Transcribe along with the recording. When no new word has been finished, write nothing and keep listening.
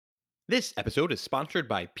This episode is sponsored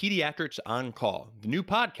by Pediatrics On Call, the new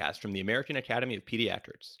podcast from the American Academy of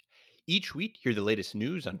Pediatrics. Each week, hear the latest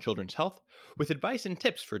news on children's health with advice and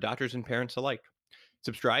tips for doctors and parents alike.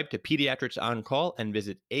 Subscribe to Pediatrics On Call and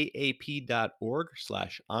visit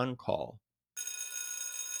aap.org/oncall.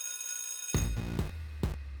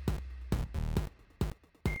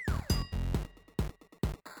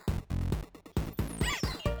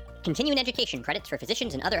 Continuing education credits for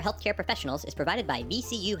physicians and other healthcare professionals is provided by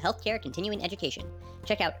VCU Healthcare Continuing Education.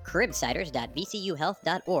 Check out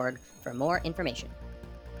cribsiders.vcuhealth.org for more information.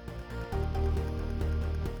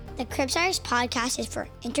 The Cribsiders podcast is for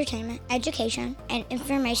entertainment, education, and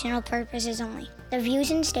informational purposes only. The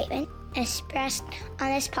views and statements expressed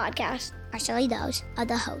on this podcast are solely those of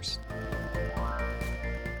the host.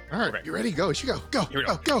 All right, you ready? Go. You should go. Go.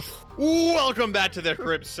 Welcome back to the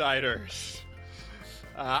Cribsiders.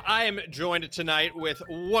 I am joined tonight with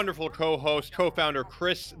wonderful co-host, co-founder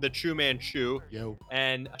Chris the Chew Man Chew,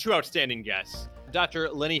 and two outstanding guests, Dr.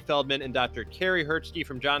 Lenny Feldman and Dr. Carrie Hertzke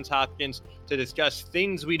from Johns Hopkins, to discuss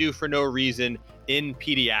things we do for no reason in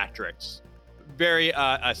pediatrics. Very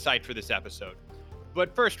a sight for this episode.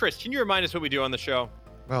 But first, Chris, can you remind us what we do on the show?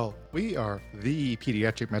 Well, we are the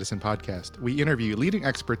Pediatric Medicine Podcast. We interview leading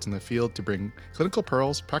experts in the field to bring clinical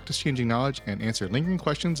pearls, practice-changing knowledge, and answer lingering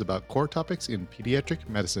questions about core topics in pediatric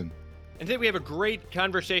medicine. And today we have a great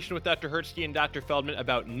conversation with Dr. Hertzke and Dr. Feldman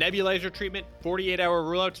about nebulizer treatment, 48-hour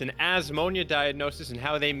ruleouts, and asthma diagnosis, and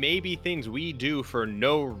how they may be things we do for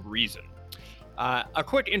no reason. A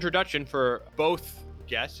quick introduction for both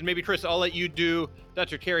guests, and maybe, Chris, I'll let you do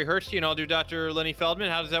Dr. Carrie Hertzke, and I'll do Dr. Lenny Feldman.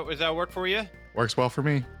 Does that work for you? Works well for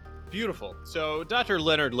me. Beautiful. So Dr.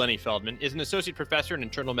 Leonard Lenny Feldman is an associate professor in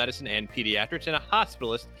internal medicine and pediatrics and a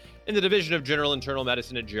hospitalist in the Division of General Internal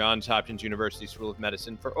Medicine at Johns Hopkins University School of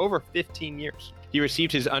Medicine for over 15 years. He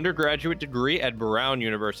received his undergraduate degree at Brown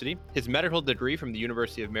University, his medical degree from the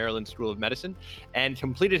University of Maryland School of Medicine, and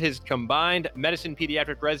completed his combined medicine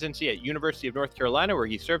pediatric residency at University of North Carolina, where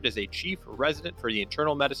he served as a chief resident for the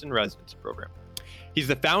internal medicine residency program. He's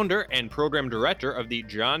the founder and program director of the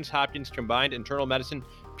Johns Hopkins Combined Internal Medicine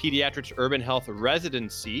Pediatrics Urban Health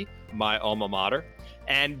Residency, my alma mater,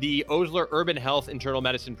 and the Osler Urban Health Internal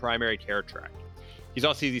Medicine Primary Care Track. He's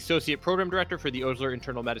also the associate program director for the Osler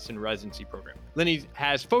Internal Medicine Residency Program. Lenny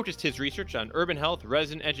has focused his research on urban health,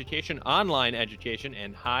 resident education, online education,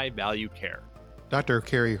 and high-value care. Dr.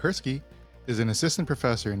 Carrie Hertzke is an assistant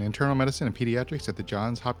professor in internal medicine and pediatrics at the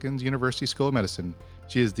Johns Hopkins University School of Medicine.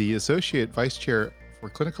 She is the associate vice chair for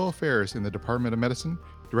clinical affairs in the Department of Medicine,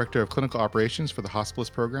 director of clinical operations for the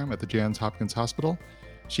hospitalist program at the Johns Hopkins Hospital.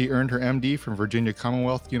 She earned her MD from Virginia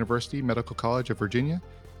Commonwealth University Medical College of Virginia.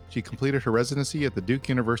 She completed her residency at the Duke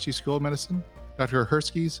University School of Medicine. Dr.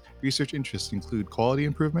 Hertzke's research interests include quality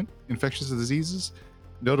improvement, infectious diseases,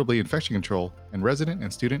 notably infection control, and resident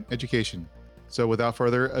and student education. So without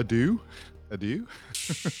further ado,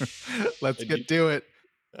 let's get to it.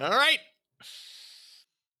 All right.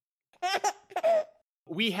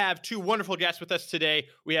 We have two wonderful guests with us today.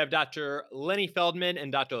 We have Dr. Lenny Feldman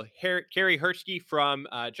and Dr. Carrie Hertzke from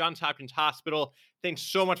Johns Hopkins Hospital. Thanks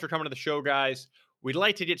so much for coming to the show, guys. We'd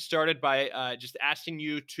like to get started by just asking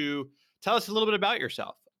you to tell us a little bit about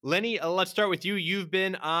yourself. Lenny, let's start with you. You've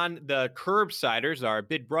been on the Curbsiders, our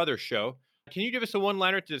Big Brother show. Can you give us a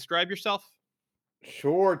one-liner to describe yourself?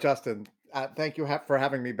 Sure, Justin. Thank you for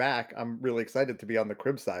having me back. I'm really excited to be on the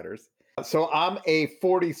Cribsiders. So I'm a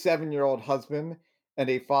 47-year-old husband and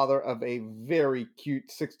a father of a very cute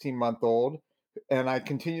 16-month-old, and I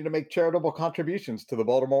continue to make charitable contributions to the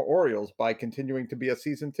Baltimore Orioles by continuing to be a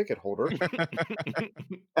season ticket holder.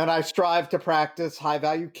 And I strive to practice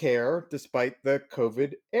high-value care despite the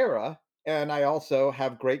COVID era. And I also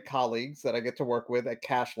have great colleagues that I get to work with at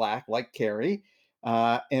Cashlack, like Carrie,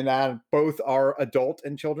 and both are adult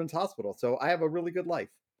and children's hospitals. So I have a really good life.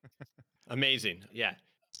 Amazing. Yeah.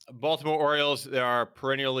 Baltimore Orioles, they are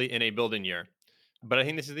perennially in a building year. But I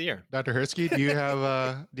think this is the year. Dr. Hertzke, do you have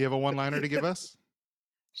a one-liner to give us?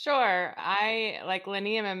 Sure. I, like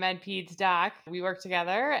Lenny, am a med peds doc. We work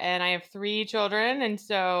together and I have 3 children. And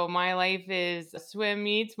so my life is swim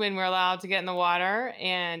meets when we're allowed to get in the water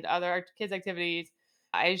and other kids' activities.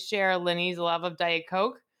 I share Lenny's love of Diet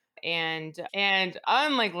Coke and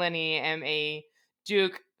unlike Lenny, am a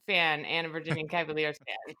Duke fan and a Virginia Cavaliers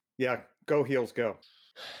fan. Yeah. Go Heels, go.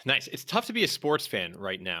 Nice. It's tough to be a sports fan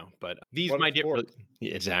right now, but these might get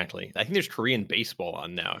yeah, exactly. I think there's Korean baseball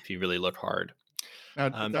on now if you really look hard. Now,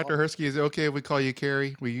 Dr. Hertzke, is it okay if we call you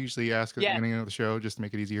Carrie? We usually ask at the beginning of the show just to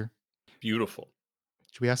make it easier. Beautiful.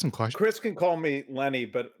 Should we ask some questions? Chris can call me Lenny,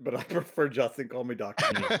 but I prefer Justin call me Doctor.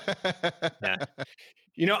 Yeah.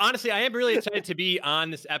 Honestly, I am really excited to be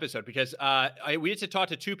on this episode because we get to talk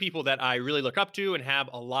to two people that I really look up to and have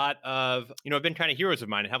a lot of, have been kind of heroes of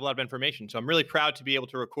mine and have a lot of information. So I'm really proud to be able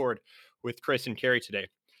to record with Chris and Carrie today.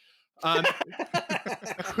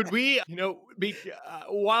 Could we,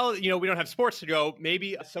 while, we don't have sports to go,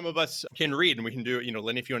 maybe some of us can read and we can do,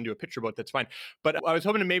 Lynn, if you want to do a picture book, that's fine. But I was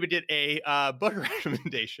hoping to maybe get a book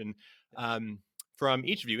recommendation from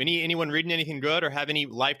each of you. Anyone reading anything good or have any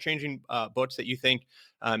life-changing books that you think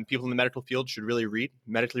people in the medical field should really read,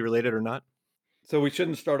 medically related or not? So we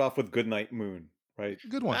shouldn't start off with Goodnight Moon, right?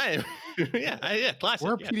 Good one. Yeah, classic.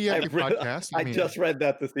 We're a pediatric podcast. I just read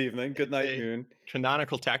that this evening. Goodnight Moon.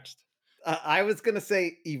 Canonical text. I was going to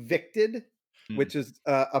say Evicted, which is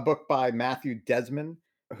a book by Matthew Desmond,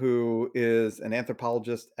 who is an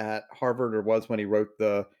anthropologist at Harvard, or was when he wrote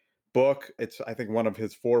the book. It's, I think, one of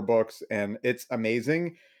his 4 books, and it's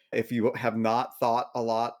amazing. If you have not thought a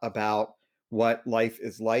lot about what life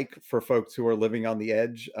is like for folks who are living on the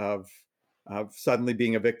edge of suddenly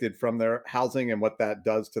being evicted from their housing and what that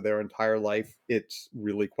does to their entire life, it's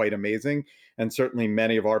really quite amazing. And certainly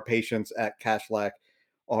many of our patients at Kashlak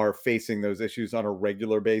are facing those issues on a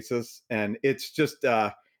regular basis. And it's just,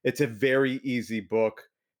 it's a very easy book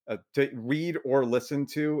to read or listen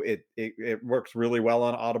to. It works really well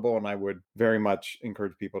on Audible, and I would very much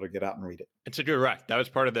encourage people to get out and read it. It's a good rec. That was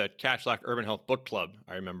part of the Kashlak Urban Health Book Club,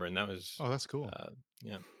 I remember. And that was... Oh, that's cool.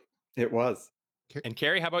 Yeah. It was. And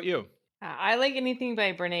Carrie, how about you? I like anything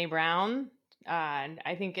by Brene Brown.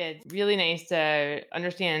 I think it's really nice to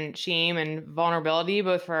understand shame and vulnerability,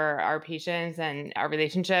 both for our patients and our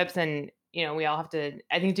relationships. And, we all have to,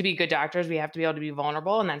 I think, to be good doctors, we have to be able to be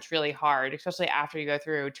vulnerable. And that's really hard, especially after you go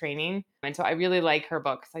through training. And so I really like her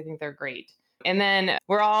books. I think they're great. And then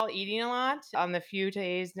we're all eating a lot. On the few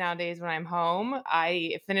days nowadays when I'm home,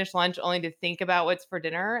 I finish lunch only to think about what's for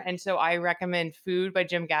dinner. And so I recommend Food by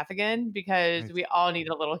Jim Gaffigan because we all need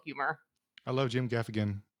a little humor. I love Jim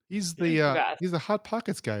Gaffigan. He's the Hot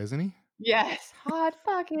Pockets guy, isn't he? Yes, Hot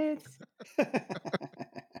Pockets.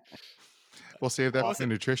 We'll save that for the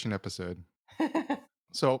nutrition episode.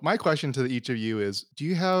 So my question to each of you is, do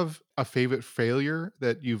you have a favorite failure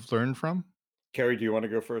that you've learned from? Carrie, do you want to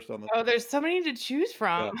go first on this? Oh, there's so many to choose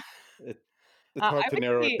from. Yeah. It's hard to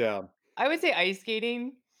narrow it down. I would say ice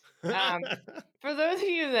skating. For those of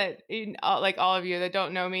you that, like all of you that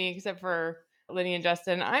don't know me, except for Lenny and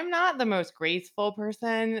Justin, I'm not the most graceful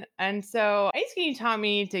person. And so ice skating taught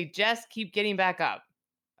me to just keep getting back up,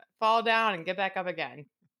 fall down and get back up again.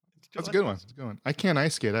 That's a good one. That's a good one. I can't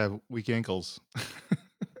ice skate. I have weak ankles.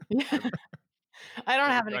 I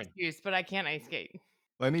don't have an excuse, but I can't ice skate.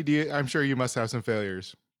 Lenny, I'm sure you must have some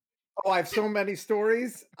failures. Oh, I have so many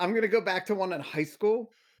stories. I'm going to go back to one in high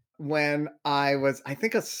school when I was, I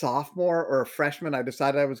think, a sophomore or a freshman. I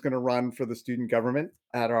decided I was going to run for the student government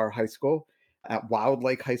at our high school, at Wild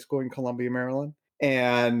Lake High School in Columbia, Maryland.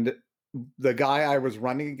 And the guy I was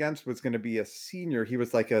running against was going to be a senior. He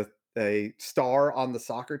was like a star on the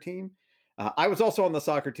soccer team. I was also on the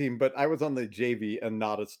soccer team, but I was on the JV and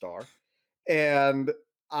not a star. And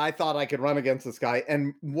I thought I could run against this guy.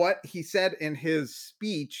 And what he said in his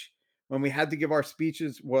speech when we had to give our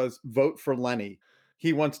speeches was, vote for Lenny.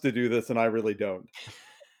 He wants to do this and I really don't.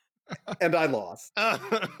 And I lost.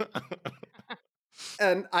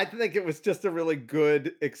 And I think it was just a really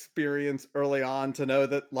good experience early on to know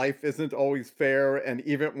that life isn't always fair. And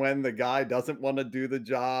even when the guy doesn't want to do the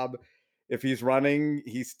job, if he's running,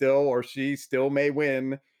 he still or she still may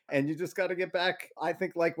win. And you just got to get back. I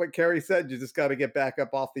think, like what Carrie said, you just got to get back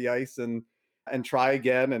up off the ice and try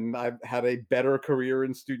again. And I've had a better career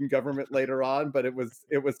in student government later on, but it was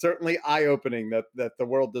certainly eye-opening that the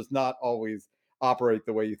world does not always operate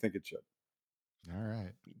the way you think it should. All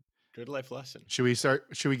right. Good life lesson. Should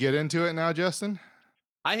we get into it now, Justin?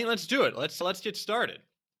 I think let's do it. Let's get started.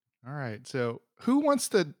 All right. So who wants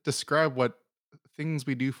to describe what things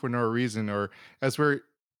we do for no reason, or as we're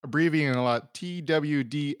abbreviating a lot,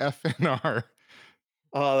 TWDFNR?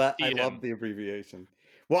 Oh, I love the abbreviation.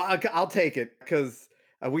 Well, I'll take it because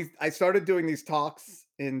I started doing these talks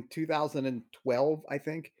in 2012, I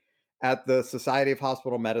think, at the Society of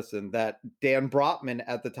Hospital Medicine. That Dan Brotman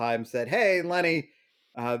at the time said, "Hey, Lenny,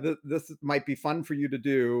 this might be fun for you to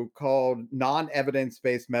do, called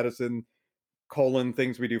non-evidence-based medicine,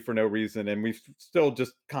 things we do for no reason." And we've still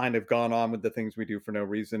just kind of gone on with the things we do for no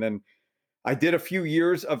reason. And I did a few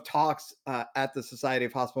years of talks at the Society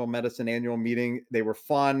of Hospital Medicine annual meeting. They were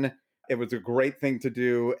fun. It was a great thing to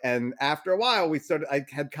do. And after a while, I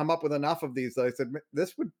had come up with enough of these that I said,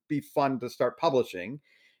 this would be fun to start publishing.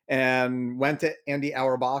 And went to Andy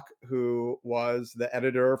Auerbach, who was the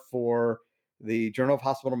editor for the Journal of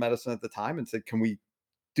Hospital Medicine at the time, and said, can we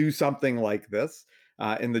do something like this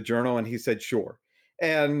in the journal? And he said, sure.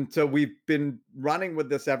 And so we've been running with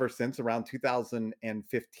this ever since around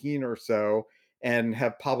 2015 or so, and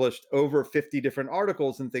have published over 50 different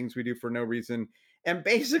articles and things we do for no reason. And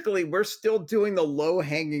basically, we're still doing the low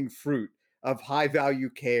hanging fruit of high value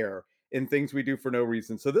care in things we do for no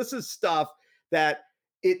reason. So this is stuff that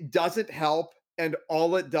it doesn't help. And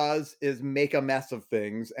all it does is make a mess of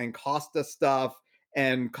things and cost us stuff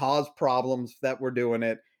and cause problems that we're doing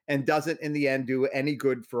it, and doesn't in the end do any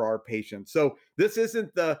good for our patients. So this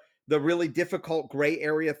isn't the really difficult gray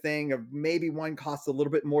area thing of maybe one costs a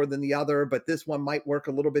little bit more than the other, but this one might work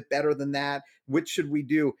a little bit better than that. Which should we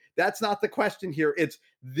do? That's not the question here. It's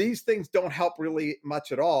these things don't help really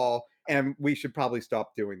much at all, and we should probably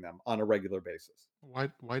stop doing them on a regular basis.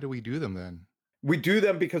 Why do we do them then? We do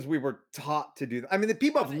them because we were taught to do them. I mean, the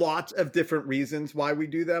people have lots of different reasons why we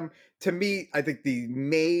do them. To me, I think the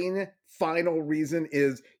main final reason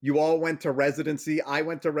is you all went to residency. I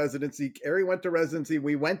went to residency. Carrie went to residency.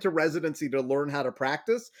 We went to residency to learn how to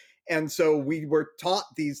practice. And so we were taught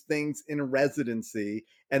these things in residency,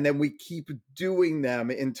 and then we keep doing them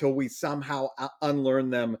until we somehow unlearn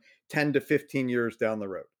them 10 to 15 years down the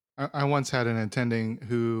road. I once had an attending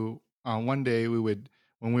who one day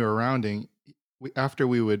when we were rounding, after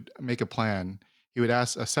we would make a plan, he would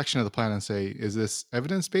ask a section of the plan and say, is this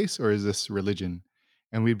evidence-based or is this religion?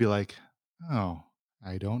 And we'd be like, oh,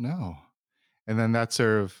 I don't know. And then that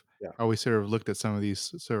how we sort of looked at some of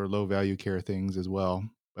these sort of low value care things as well.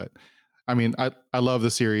 But I mean, I love the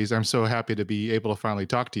series. I'm so happy to be able to finally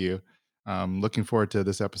talk to you. Looking forward to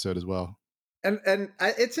this episode as well. And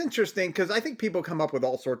it's interesting because I think people come up with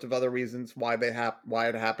all sorts of other reasons why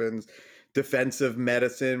it happens. Defensive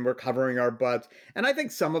medicine, we're covering our butts. And I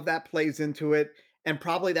think some of that plays into it. And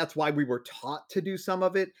probably that's why we were taught to do some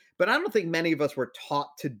of it. But I don't think many of us were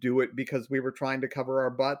taught to do it because we were trying to cover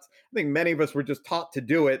our butts. I think many of us were just taught to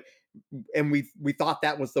do it. And we thought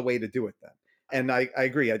that was the way to do it then. And I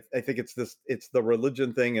agree. I think it's the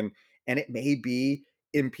religion thing. And it may be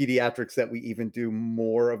in pediatrics that we even do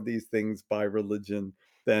more of these things by religion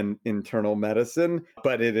than internal medicine.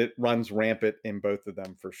 But it runs rampant in both of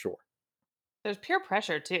them for sure. There's peer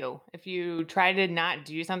pressure too. If you try to not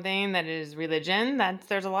do something that is religion,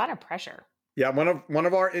 there's a lot of pressure. Yeah, one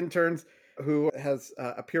of our interns who has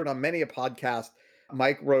appeared on many a podcast,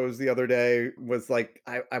 Mike Rose, the other day was like,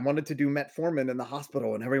 I wanted to do metformin in the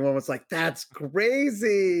hospital, and everyone was like, that's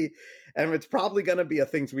crazy. And it's probably going to be a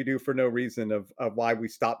things we do for no reason of why we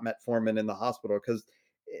stop metformin in the hospital, because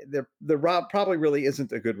there probably really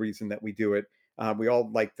isn't a good reason that we do it. We all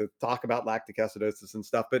like to talk about lactic acidosis and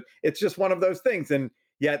stuff, but it's just one of those things. And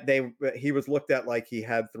yet he was looked at like he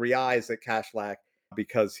had 3 eyes at Kashlak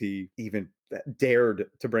because he even dared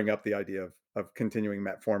to bring up the idea of continuing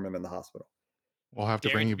metformin in the hospital. We'll have to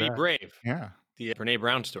bring you back. Be brave. Yeah. The Brene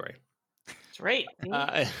Brown story. That's right.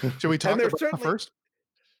 Should we talk about that first?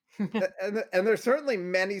 And there's certainly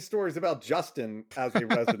many stories about Justin as a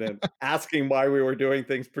resident asking why we were doing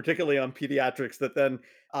things, particularly on pediatrics, that then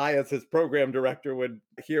I, as his program director, would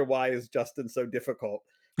hear why is Justin so difficult.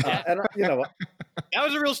 And that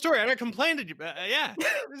was a real story. I don't complain to you. Yeah,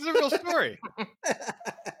 this is a real story.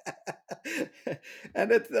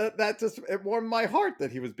 And it warmed my heart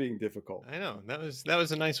that he was being difficult. I know that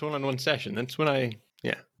was a nice one-on-one session. That's when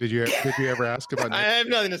Did you ever ask about? I have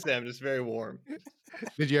nothing to say. I'm just very warm.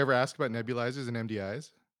 Did you ever ask about nebulizers and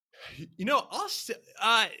MDIs?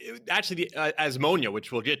 Actually, the asmonia,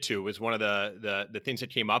 which we'll get to, was one of the things that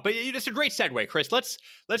came up. But it's a great segue, Chris. Let's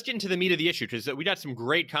get into the meat of the issue, because we got some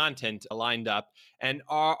great content lined up. And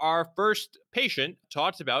our first patient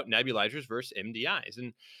talks about nebulizers versus MDIs.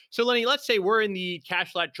 And so, Lenny, let's say we're in the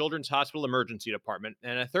Kashlak Children's Hospital emergency department,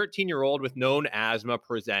 and a 13-year-old with known asthma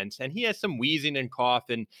presents, and he has some wheezing and cough,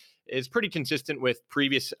 and is pretty consistent with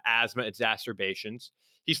previous asthma exacerbations.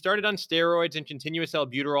 He started on steroids and continuous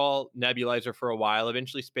albuterol nebulizer for a while,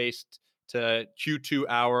 eventually spaced to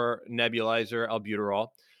Q2-hour nebulizer albuterol.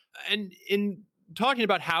 And in talking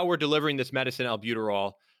about how we're delivering this medicine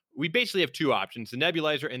albuterol, we basically have 2 options, the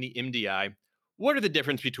nebulizer and the MDI. What are the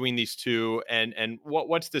difference between these two, and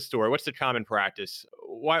what's the story? What's the common practice?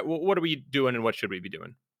 What are we doing, and what should we be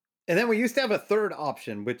doing? And then we used to have a third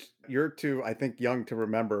option, which you're too, I think, young to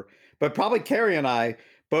remember, but probably Carrie and I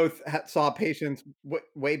both saw patients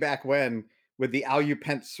way back when with the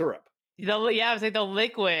Alupent syrup. It was like the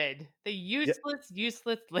liquid, the useless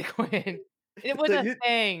liquid. It was a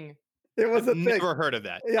thing. It was a thing. Never heard of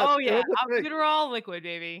that. Yeah, albuterol liquid,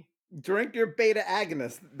 baby. Drink your beta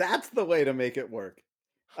agonist. That's the way to make it work.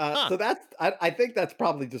 So I think that's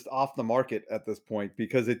probably just off the market at this point,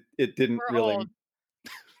 because it didn't really.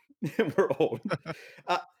 We're old.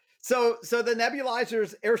 Uh, so the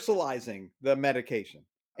nebulizer's aerosolizing the medication,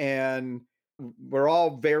 and we're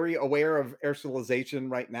all very aware of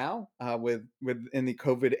aerosolization right now with in the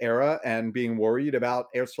COVID era and being worried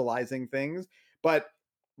about aerosolizing things. But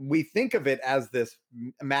we think of it as this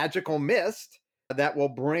magical mist that will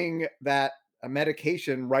bring that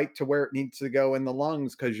medication right to where it needs to go in the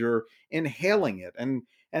lungs because you're inhaling it, and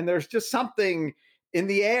there's just something in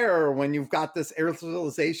the air when you've got this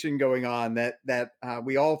aerosolization going on that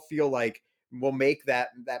we all feel like will make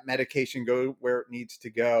that medication go where it needs to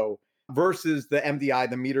go versus the MDI,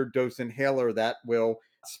 the meter dose inhaler that will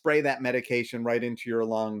spray that medication right into your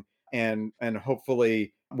lung and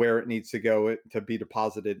hopefully where it needs to go to be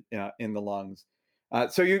deposited in the lungs.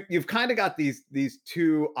 So you've kind of got these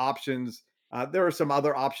two options. There are some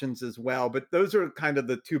other options as well, but those are kind of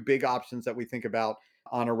the two big options that we think about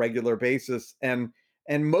on a regular basis. And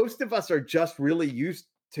most of us are just really used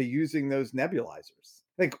to using those nebulizers.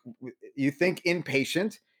 Like you think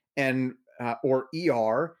inpatient and or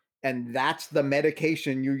ER, and that's the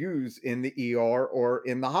medication you use in the ER or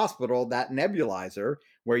in the hospital, that nebulizer,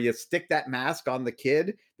 where you stick that mask on the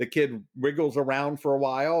kid wriggles around for a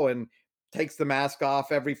while and takes the mask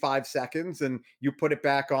off every 5 seconds, and you put it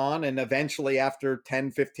back on, and eventually after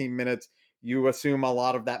 10-15 minutes you assume a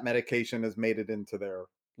lot of that medication has made it into their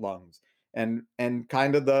lungs. And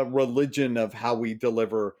kind of the religion of how we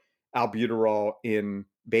deliver albuterol in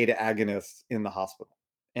beta agonists in the hospital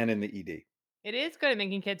and in the ED. It is good at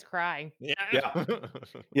making kids cry. Yeah.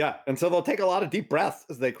 Yeah. And so they'll take a lot of deep breaths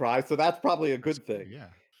as they cry. So that's probably a good thing. Yeah.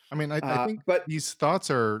 I mean, I think But these thoughts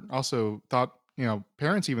are also thought,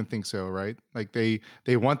 parents even think so, right? Like they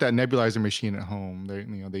want that nebulizer machine at home.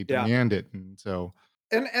 They Yeah. demand it. And so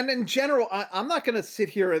and in general, I'm not going to sit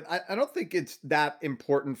here and I don't think it's that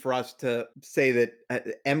important for us to say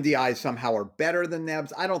that MDIs somehow are better than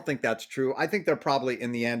NEBs. I don't think that's true. I think they're probably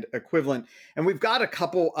in the end equivalent. And we've got a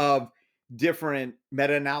couple of different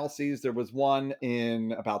meta-analyses. There was one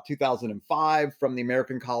in about 2005 from the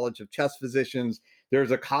American College of Chest Physicians.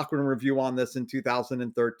 There's a Cochrane review on this in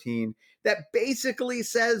 2013 that basically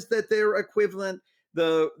says that they're equivalent.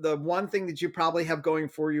 The one thing that you probably have going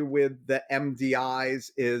for you with the MDIs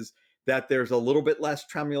is that there's a little bit less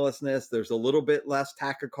tremulousness, there's a little bit less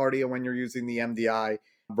tachycardia when you're using the MDI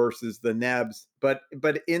versus the NEBs. But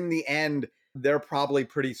in the end, they're probably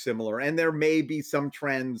pretty similar. And there may be some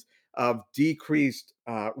trends of decreased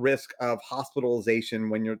risk of hospitalization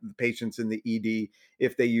when you're the patients in the ED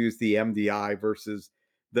if they use the MDI versus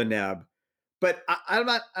the NEB. But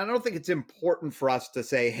I don't think it's important for us to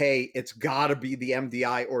say, hey, it's got to be the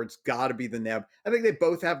MDI or it's got to be the NEB. I think they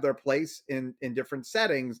both have their place in different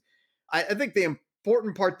settings. I think the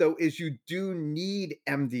important part, though, is you do need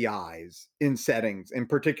MDIs in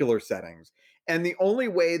particular settings. And the only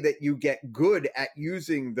way that you get good at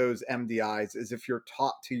using those MDIs is if you're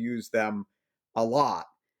taught to use them a lot.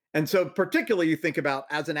 And so particularly you think about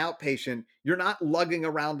as an outpatient, you're not lugging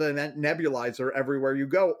around a nebulizer everywhere you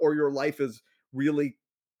go, or your life is really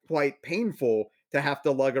quite painful to have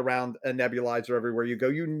to lug around a nebulizer everywhere you go.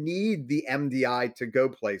 You need the MDI to go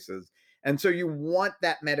places. And so you want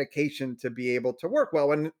that medication to be able to work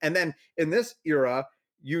well. And then in this era,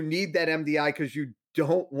 you need that MDI because you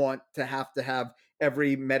don't want to have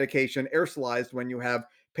every medication aerosolized when you have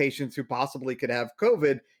patients who possibly could have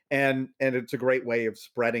COVID. And it's a great way of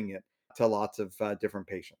spreading it to lots of different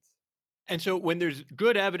patients. And so when there's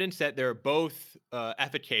good evidence that they're both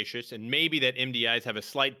efficacious and maybe that MDIs have a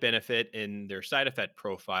slight benefit in their side effect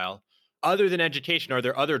profile, other than education, are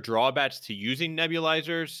there other drawbacks to using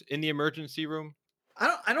nebulizers in the emergency room?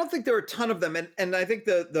 I don't think there are a ton of them. And I think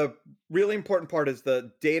the really important part is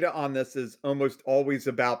the data on this is almost always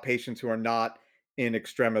about patients who are not in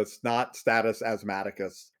extremis, not status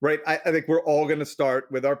asthmaticus, right? I think we're all going to start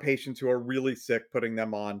with our patients who are really sick, putting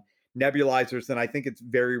them on nebulizers, and I think it's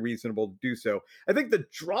very reasonable to do so. I think the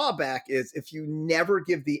drawback is if you never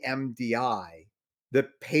give the MDI, the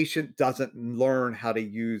patient doesn't learn how to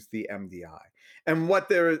use the MDI. And what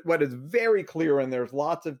is very clear, and there's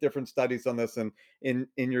lots of different studies on this, and in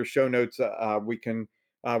your show notes, we can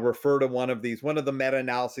refer to one of the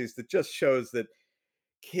meta-analyses that just shows that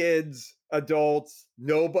kids, adults,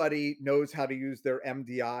 nobody knows how to use their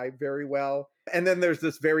MDI very well. And then there's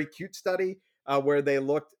this very cute study where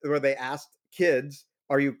they asked kids,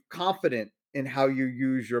 "Are you confident in how you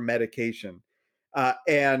use your medication?"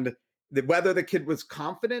 And whether the kid was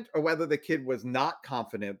confident or whether the kid was not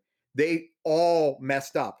confident, they all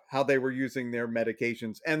messed up how they were using their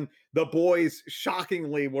medications. And the boys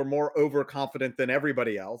shockingly were more overconfident than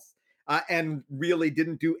everybody else. and really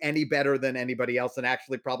didn't do any better than anybody else and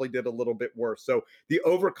actually probably did a little bit worse. So the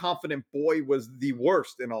overconfident boy was the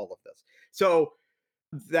worst in all of this. So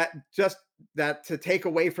that to take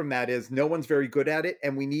away from that is no one's very good at it,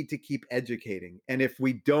 and we need to keep educating. And if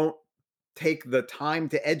we don't take the time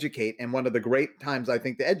to educate, and one of the great times I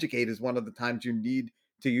think to educate is one of the times you need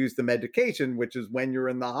to use the medication, which is when you're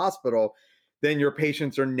in the hospital, then your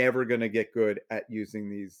patients are never going to get good at using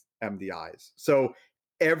these MDIs. So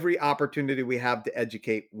every opportunity we have to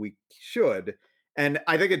educate, we should. And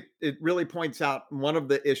I think it really points out one of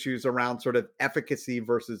the issues around sort of efficacy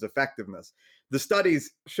versus effectiveness. The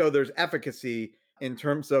studies show there's efficacy in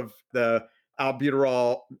terms of the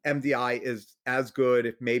albuterol. MDI is as good,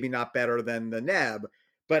 if maybe not better than the neb.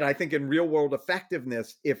 But I think in real world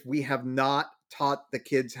effectiveness, if we have not taught the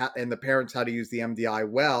kids and the parents how to use the MDI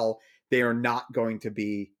well, they are not going to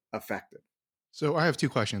be effective. So I have two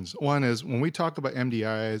questions. One is, when we talk about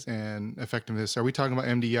MDIs and effectiveness, are we talking about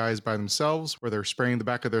MDIs by themselves where they're spraying the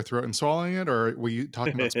back of their throat and swallowing it? Or were you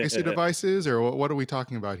talking about spacer devices, or what are we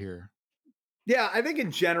talking about here? Yeah, I think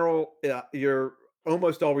in general, you're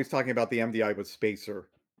almost always talking about the MDI with spacer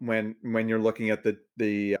when you're looking at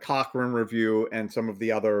the Cochrane review and some of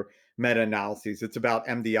the other meta-analyses. It's about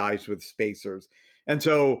MDIs with spacers. And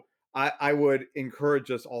so I would encourage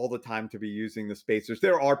us all the time to be using the spacers.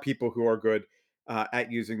 There are people who are good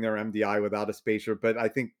at using their MDI without a spacer, but I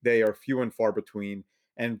think they are few and far between.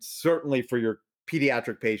 And certainly for your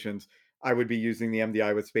pediatric patients, I would be using the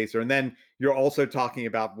MDI with spacer. And then you're also talking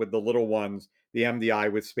about, with the little ones, the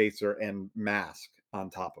MDI with spacer and mask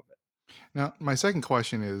on top of it. Now, my second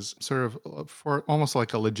question is sort of for almost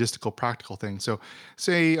like a logistical, practical thing. So,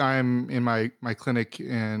 say I'm in my clinic,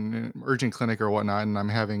 in urgent clinic or whatnot, and I'm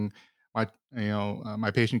having my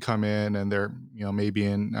my patient come in, and they're maybe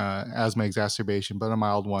in asthma exacerbation, but a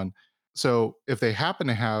mild one. So, if they happen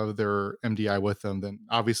to have their MDI with them, then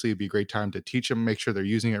obviously it'd be a great time to teach them, make sure they're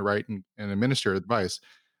using it right, and administer advice.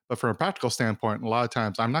 But from a practical standpoint, a lot of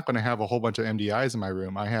times I'm not going to have a whole bunch of MDIs in my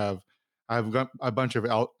room. I've got a bunch of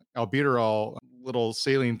albuterol little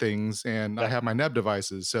saline things, and I Yeah. have my neb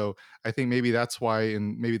devices. So I think maybe that's why,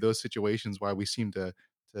 in maybe those situations, why we seem to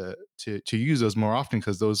use those more often,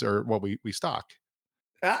 because those are what we stock.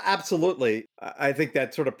 Absolutely. I think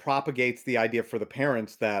that sort of propagates the idea for the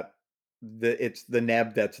parents that it's the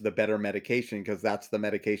neb that's the better medication, because that's the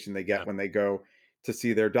medication they get Yeah. when they go to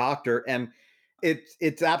see their doctor. And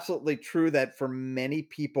it's absolutely true that for many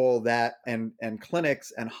people that and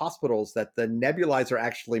clinics and hospitals, that the nebulizer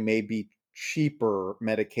actually may be cheaper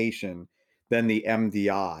medication than the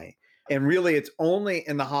MDI. And really, it's only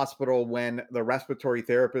in the hospital when the respiratory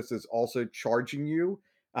therapist is also charging you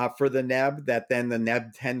for the neb, that then the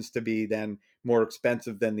neb tends to be then more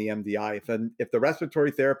expensive than the MDI. If the respiratory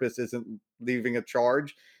therapist isn't leaving a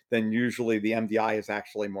charge, then usually the MDI is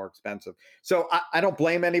actually more expensive. So I don't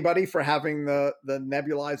blame anybody for having the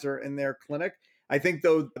nebulizer in their clinic. I think,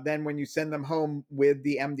 though, then when you send them home with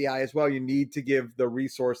the MDI as well, you need to give the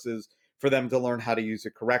resources for them to learn how to use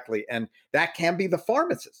it correctly. And that can be the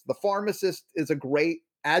pharmacist. The pharmacist is a great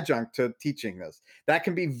adjunct to teaching this. That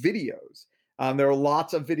can be videos. There are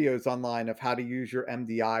lots of videos online of how to use your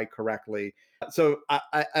MDI correctly. So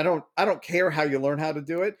I don't care how you learn how to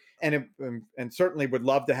do it, and certainly would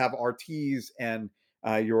love to have RTs and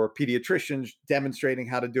your pediatricians demonstrating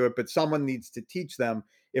how to do it. But someone needs to teach them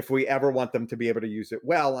if we ever want them to be able to use it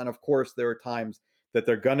well. And of course, there are times that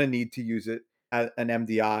they're going to need to use it at an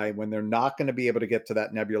MDI when they're not going to be able to get to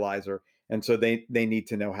that nebulizer, and so they need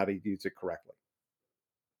to know how to use it correctly.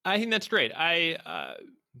 I think that's great. I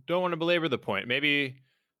don't want to belabor the point. Maybe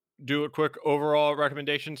do a quick overall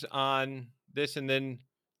recommendations on this, and then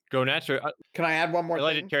go next. Or Can I add one more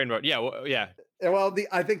I thing? carrying about. Yeah, yeah. Well,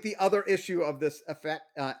 I think the other issue of this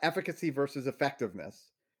efficacy versus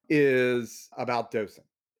effectiveness is about dosing,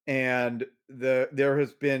 and there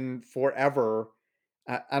has been forever.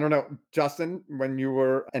 I don't know, Justin, when you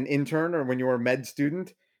were an intern or when you were a med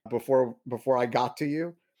student before I got to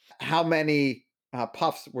you, how many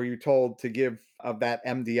puffs were you told to give of that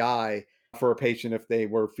MDI for a patient if they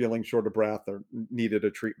were feeling short of breath or needed a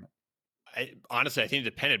treatment? Honestly, I think it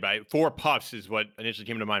depended. By 4 puffs is what initially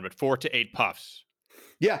came to mind, but 4 to 8 puffs.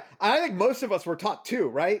 Yeah, I think most of us were taught 2,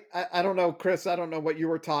 right? I don't know, Chris. I don't know what you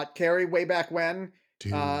were taught. Carrie, way back when? 2.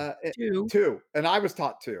 2. 2. And I was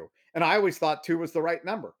taught 2. And I always thought 2 was the right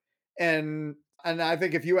number. And I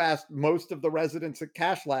think if you asked most of the residents at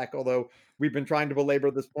Cashlack, although we've been trying to belabor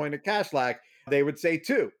this point at Cashlack, they would say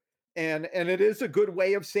 2. And it is a good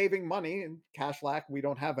way of saving money. In Cashlack, we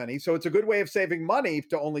don't have any. So it's a good way of saving money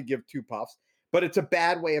to only give 2 puffs, but it's a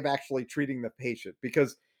bad way of actually treating the patient,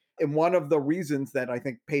 because And one of the reasons that I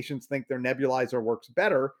think patients think their nebulizer works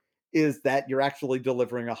better is that you're actually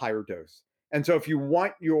delivering a higher dose. And so if you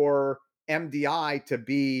want your MDI to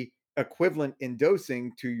be equivalent in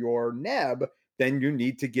dosing to your neb, then you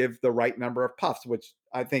need to give the right number of puffs, which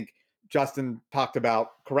I think Justin talked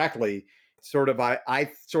about correctly. I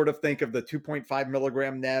sort of think of the 2.5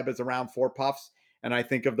 milligram neb as around 4 puffs, and I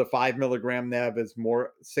think of the 5 milligram neb as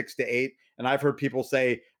more 6 to 8. And I've heard people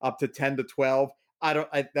say up to 10 to 12.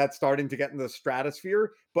 That's starting to get in the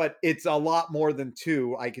stratosphere, but it's a lot more than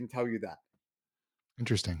 2. I can tell you that.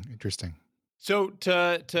 Interesting. So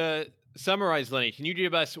to summarize, Lenny, can you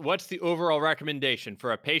give us what's the overall recommendation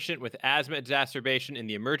for a patient with asthma exacerbation in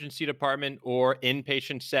the emergency department or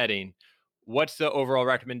inpatient setting? What's the overall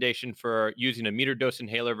recommendation for using a metered dose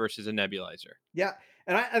inhaler versus a nebulizer? Yeah.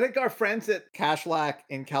 And I think our friends at Cashlack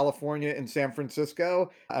in California and San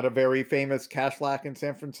Francisco, at a very famous Cashlack in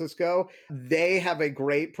San Francisco, they have a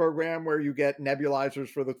great program where you get nebulizers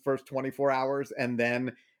for the first 24 hours and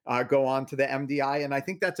then go on to the MDI. And I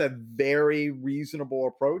think that's a very reasonable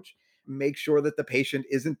approach. Make sure that the patient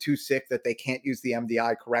isn't too sick that they can't use the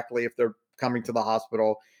MDI correctly if they're coming to the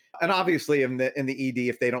hospital. And obviously in the ED,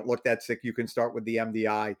 if they don't look that sick, you can start with the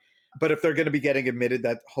MDI. But if they're going to be getting admitted,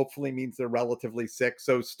 that hopefully means they're relatively sick.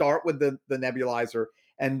 So start with the nebulizer,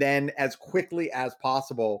 and then as quickly as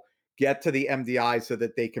possible, get to the MDI so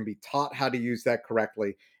that they can be taught how to use that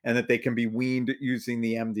correctly and that they can be weaned using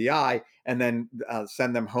the MDI, and then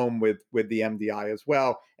send them home with the MDI as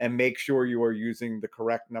well. And make sure you are using the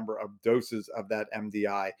correct number of doses of that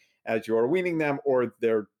MDI as you're weaning them, or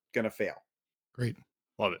they're going to fail. Great.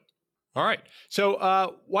 Love it. All right.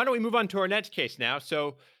 So why don't we move on to our next case now?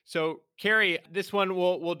 So Carrie, this one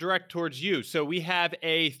will direct towards you. So we have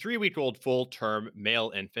a 3-week-old full-term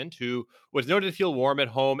male infant who was noted to feel warm at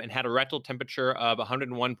home and had a rectal temperature of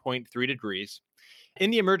 101.3 degrees.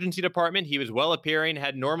 In the emergency department, he was well appearing,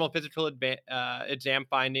 had normal physical exam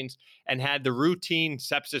findings, and had the routine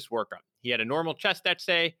sepsis workup. He had a normal chest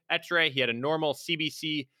X-ray. He had a normal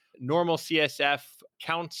CBC, normal CSF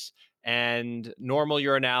counts, and normal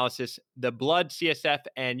urinalysis. The blood, CSF,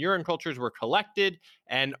 and urine cultures were collected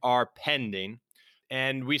and are pending.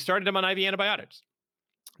 And we started him on IV antibiotics.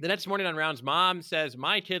 The next morning on rounds, mom says,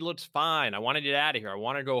 my kid looks fine. I want to get out of here. I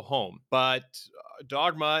want to go home. But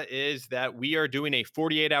dogma is that we are doing a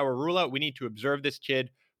 48-hour rule out. We need to observe this kid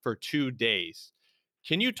for 2 days.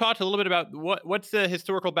 Can you talk a little bit about what's the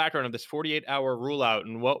historical background of this 48-hour rule out,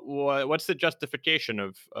 and what's the justification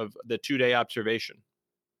of the 2-day observation?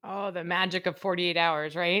 Oh, the magic of 48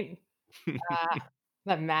 hours, right?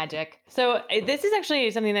 The magic. So this is actually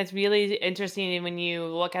something that's really interesting when you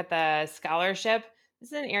look at the scholarship.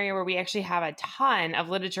 This is an area where we actually have a ton of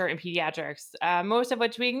literature in pediatrics, most of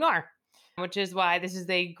which we ignore, which is why this is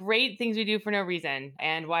the great things we do for no reason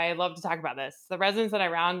and why I love to talk about this. The residents that I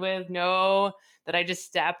round with know that I just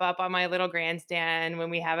step up on my little grandstand when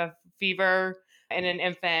we have a fever in an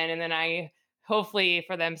infant, and then I hopefully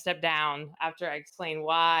for them step down after I explain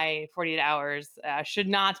why 48 hours should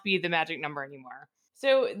not be the magic number anymore.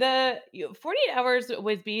 So the 48 hours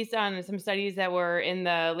was based on some studies that were in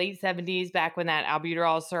the late 70s, back when that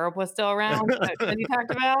albuterol syrup was still around that you talked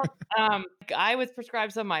about. I was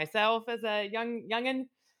prescribed some myself as a youngin'.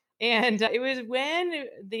 And it was when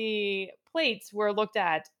the plates were looked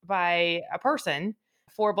at by a person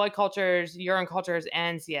for blood cultures, urine cultures,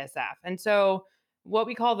 and CSF. And so what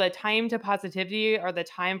we call the time to positivity, or the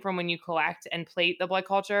time from when you collect and plate the blood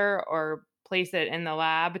culture or place it in the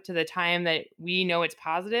lab to the time that we know it's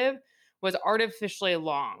positive, was artificially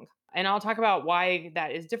long. And I'll talk about why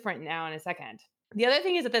that is different now in a second. The other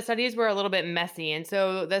thing is that the studies were a little bit messy. And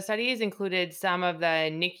so the studies included some of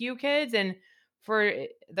the NICU kids. And for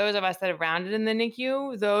those of us that have rounded in the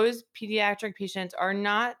NICU, those pediatric patients are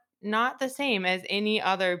not the same as any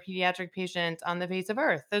other pediatric patients on the face of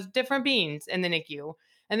earth. There's different beings in the NICU,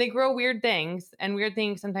 and they grow weird things, and weird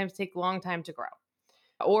things sometimes take a long time to grow.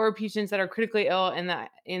 Or patients that are critically ill in the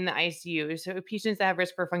ICU. So patients that have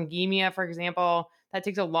risk for fungemia, for example, that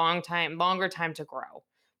takes a longer time to grow.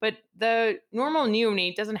 But the normal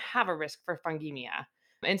neonate doesn't have a risk for fungemia.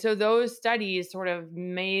 And so those studies sort of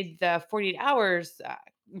made the 48 hours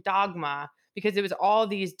dogma, because it was all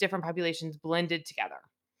these different populations blended together.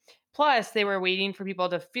 Plus, they were waiting for people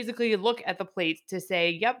to physically look at the plates to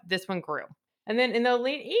say, yep, this one grew. And then in the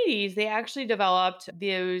late 80s, they actually developed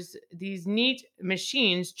these neat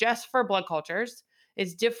machines just for blood cultures.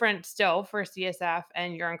 It's different still for CSF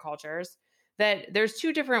and urine cultures. That there's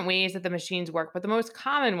 2 different ways that the machines work, but the most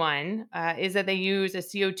common one is that they use a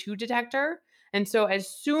CO2 detector. And so as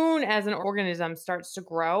soon as an organism starts to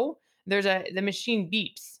grow, the machine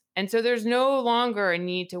beeps And so there's no longer a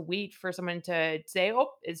need to wait for someone to say, "Oh,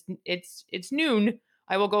 it's noon.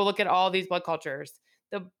 I will go look at all these blood cultures."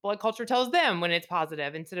 The blood culture tells them when it's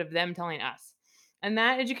positive instead of them telling us. And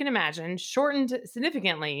that, as you can imagine, shortened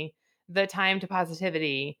significantly the time to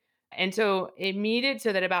positivity. And so it made it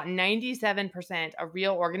so that about 97% of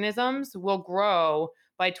real organisms will grow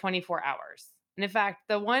by 24 hours. And in fact,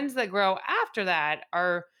 the ones that grow after that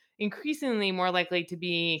are increasingly more likely to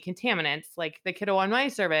be contaminants, like the kiddo on my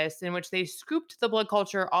service, in which they scooped the blood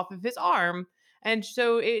culture off of his arm. And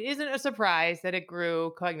so it isn't a surprise that it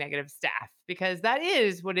grew co-negative staph, because that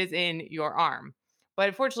is what is in your arm. But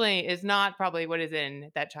unfortunately, is not probably what is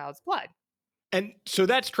in that child's blood. And so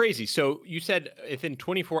that's crazy. So you said within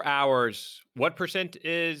 24 hours, what percent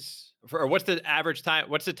is, or what's the average time?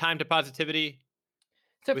 What's the time to positivity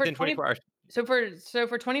So within 24 hours?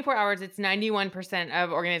 For 24 hours, it's 91%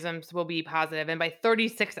 of organisms will be positive, and by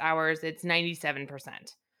 36 hours, it's 97%.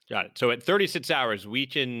 Got it. So at 36 hours, we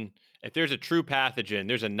can, if there's a true pathogen,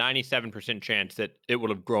 there's a 97% chance that it would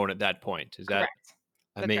have grown at that point. Is that Correct.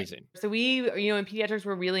 That's right. amazing? So we, in pediatrics,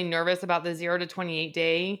 we're really nervous about the 0 to 28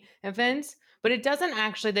 day events, but it doesn't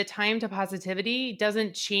actually, the time to positivity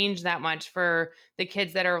doesn't change that much for the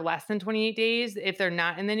kids that are less than 28 days if they're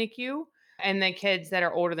not in the NICU, and the kids that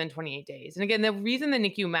are older than 28 days. And again, the reason the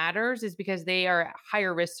NICU matters is because they are at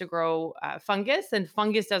higher risk to grow fungus, and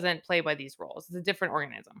fungus doesn't play by these roles. It's a different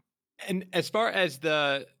organism. And as far as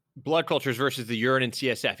the blood cultures versus the urine and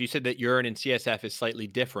CSF, you said that urine and CSF is slightly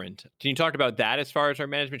different. Can you talk about that as far as our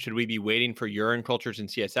management? Should we be waiting for urine cultures and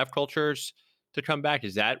CSF cultures to come back?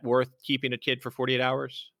 Is that worth keeping a kid for 48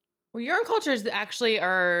 hours? Well, urine cultures actually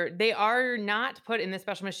are not put in the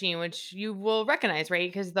special machine, which you will recognize, right?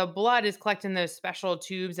 Because the blood is collected in those special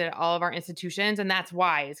tubes at all of our institutions. And that's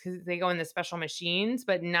why, it's because they go in the special machines,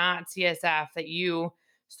 but not CSF that you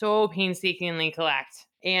so painstakingly collect,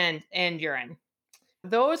 and urine.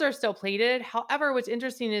 Those are still plated. However, what's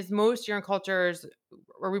interesting is most urine cultures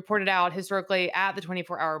were reported out historically at the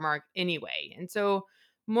 24-hour mark anyway. And so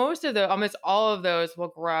almost all of those will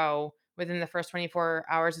grow within the first 24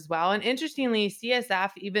 hours as well. And interestingly,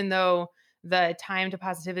 CSF, even though the time to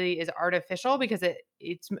positivity is artificial because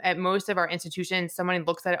it's at most of our institutions, someone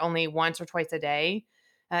looks at it only once or twice a day.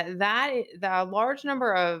 The large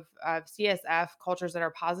number of CSF cultures that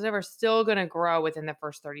are positive are still going to grow within the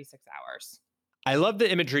first 36 hours. I love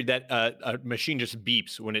the imagery that a machine just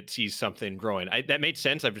beeps when it sees something growing. That made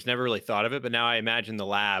sense. I've just never really thought of it, but now I imagine the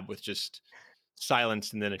lab with just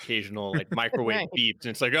silence and then occasional like microwave Right. beeps, and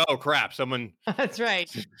it's like, oh crap, someone. That's right.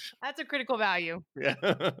 That's a critical value. Yeah.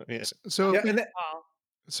 Yeah. So, Yeah, if we, and that,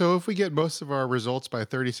 so if we get most of our results by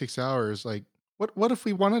 36 hours, like what if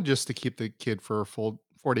we wanted just to keep the kid for a full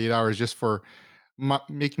 48 hours just for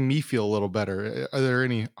making me feel a little better? Are there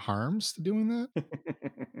any harms to doing that?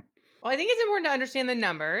 Well, I think it's important to understand the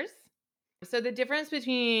numbers. So the difference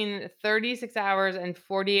between 36 hours and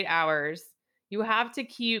 48 hours, you have to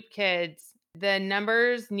keep kids. The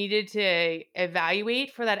numbers needed to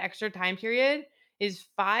evaluate for that extra time period is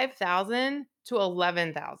 5,000 to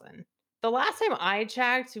 11,000. The last time I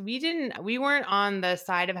checked, we weren't on the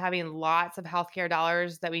side of having lots of healthcare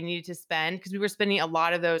dollars that we needed to spend, because we were spending a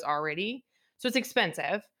lot of those already. So it's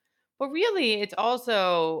expensive. But really, it's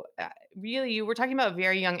also we're talking about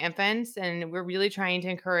very young infants, and we're really trying to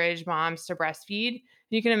encourage moms to breastfeed.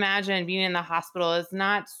 You can imagine being in the hospital is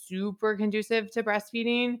not super conducive to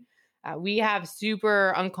breastfeeding. We have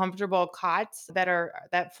super uncomfortable cots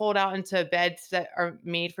that fold out into beds that are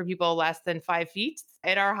made for people less than 5 feet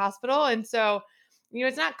at our hospital. And so,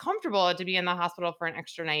 it's not comfortable to be in the hospital for an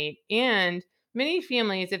extra night. And many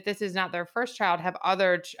families, if this is not their first child, have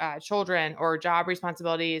other children or job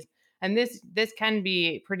responsibilities. And this can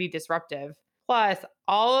be pretty disruptive. Plus,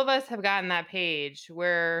 all of us have gotten that page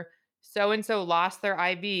where so-and-so lost their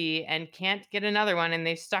IV and can't get another one, and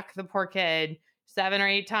they stuck the poor kid 7 or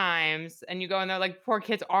 8 times. And you go in there like, poor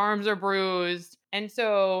kid's arms are bruised. And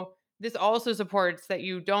so this also supports that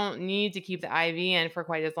you don't need to keep the IV in for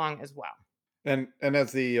quite as long as well. and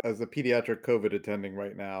as the pediatric COVID attending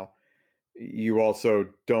right now, you also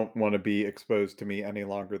don't want to be exposed to me any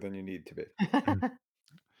longer than you need to be.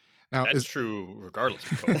 Now, That's true regardless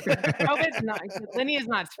of COVID. COVID's not, Lenny is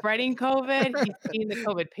not spreading COVID. He's seeing the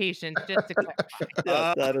COVID patients, just to clarify.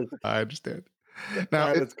 Yes, that is I understand.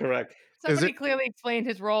 Now, that is correct. Somebody clearly explained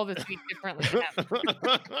his role this week differently to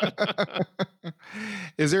him.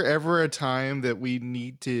 is there ever a time that we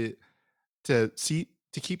need to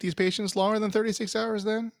keep these patients longer than 36 hours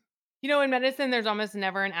then? In medicine, there's almost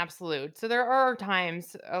never an absolute. So there are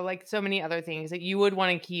times, like so many other things, that you would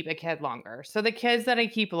want to keep a kid longer. So the kids that I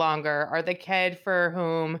keep longer are the kid for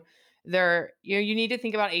whom you need to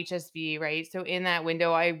think about HSV, right? So in that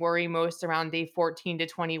window, I worry most around day 14 to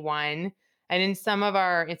 21. And in some of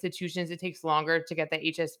our institutions, it takes longer to get the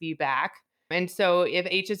HSV back. And so if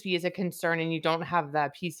HSV is a concern and you don't have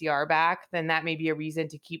the PCR back, then that may be a reason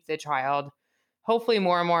to keep the child. Hopefully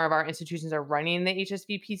more and more of our institutions are running the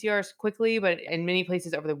HSV PCRs quickly, but in many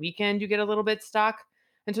places over the weekend, you get a little bit stuck.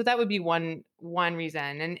 And so that would be one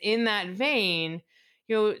reason. And in that vein,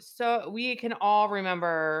 so we can all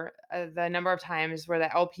remember the number of times where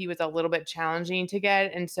the LP was a little bit challenging to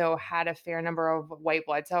get, and so had a fair number of white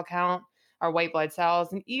blood cell count or white blood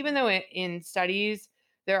cells. And even though in studies,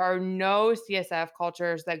 there are no CSF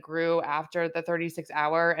cultures that grew after the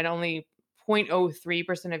 36-hour and only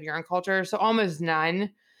 0.03% of urine cultures, so almost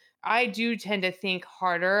none. I do tend to think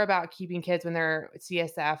harder about keeping kids when their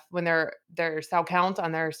CSF, when their cell count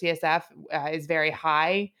on their CSF is very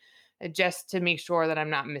high, just to make sure that I'm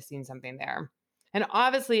not missing something there. And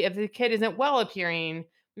obviously, if the kid isn't well appearing,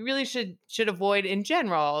 we really should avoid in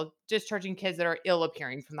general discharging kids that are ill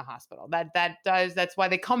appearing from the hospital. That's why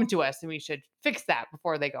they come to us, and we should fix that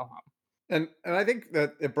before they go home. And I think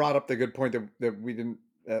that it brought up the good point that we didn't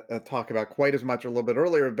talk about quite as much a little bit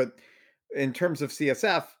earlier, but in terms of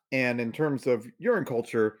CSF and in terms of urine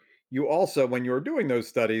culture, you also, when you're doing those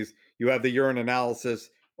studies, you have the urine analysis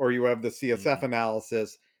or you have the CSF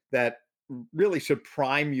analysis that really should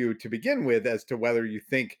prime you to begin with as to whether you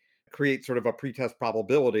think create sort of a pretest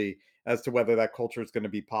probability as to whether that culture is going to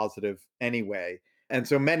be positive anyway. And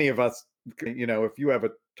so many of us, if you have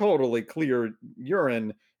a totally clear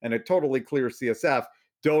urine and a totally clear CSF,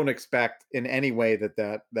 don't expect in any way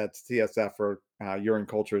that CSF or urine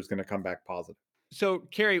culture is going to come back positive. So,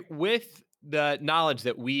 Carrie, with the knowledge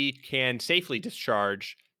that we can safely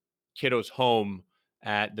discharge kiddos home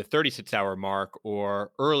at the 36-hour mark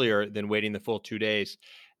or earlier than waiting the full 2 days,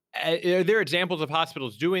 are there examples of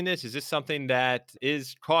hospitals doing this? Is this something that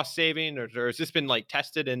is cost saving, or has this been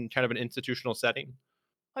tested in kind of an institutional setting?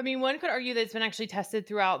 I mean, one could argue that it's been actually tested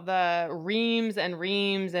throughout the reams and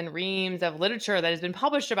reams and reams of literature that has been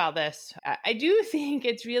published about this. I do think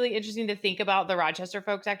it's really interesting to think about the Rochester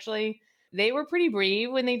folks, actually. They were pretty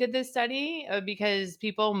brave when they did this study because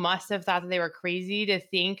people must have thought that they were crazy to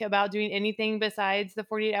think about doing anything besides the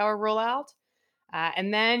 48-hour rollout.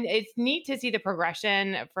 And then it's neat to see the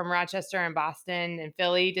progression from Rochester and Boston and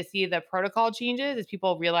Philly to see the protocol changes as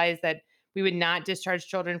people realize that we would not discharge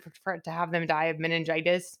children to have them die of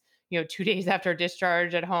meningitis, 2 days after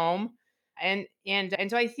discharge at home. And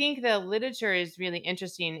so I think the literature is really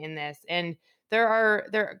interesting in this. And there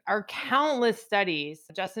are countless studies.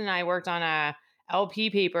 Justin and I worked on a LP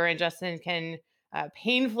paper, and Justin can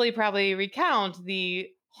painfully probably recount the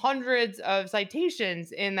hundreds of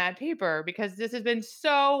citations in that paper because this has been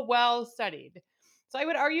so well studied. So I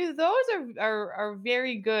would argue those are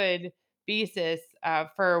very good basis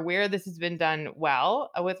for where this has been done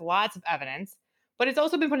well with lots of evidence, but it's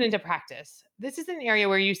also been put into practice. This is an area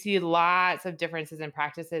where you see lots of differences in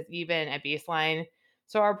practices, even at baseline.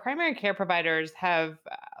 So our primary care providers have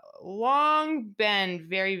long been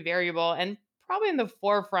very variable and probably in the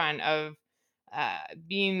forefront of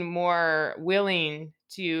being more willing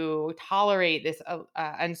to tolerate this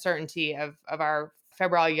uncertainty of our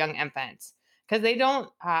febrile young infants because they don't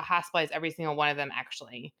hospitalize every single one of them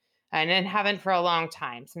actually, and then haven't for a long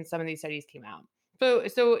time since some of these studies came out.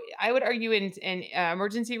 So I would argue in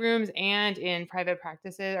emergency rooms and in private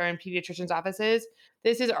practices or in pediatricians' offices,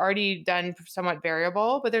 this is already done somewhat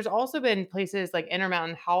variable, but there's also been places like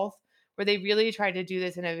Intermountain Health where they really tried to do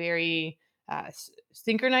this in a very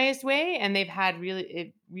synchronized way, and they've had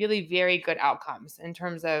really very good outcomes in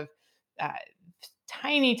terms of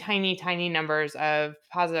tiny numbers of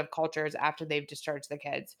positive cultures after they've discharged the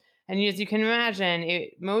kids. And as you can imagine,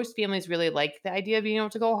 most families really like the idea of being able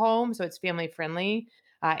to go home, so it's family friendly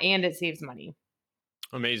and it saves money.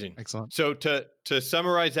 Amazing. Excellent. So to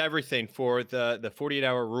summarize everything for the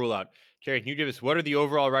 48-hour rule out, Carrie, can you give us what are the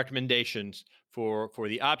overall recommendations for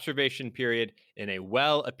the observation period in a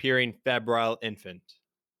well-appearing febrile infant?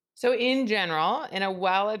 So in general, in a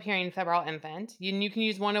well-appearing febrile infant, you can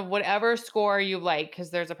use one of whatever score you like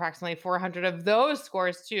because there's approximately 400 of those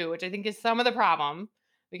scores too, which I think is some of the problem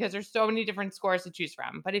because there's so many different scores to choose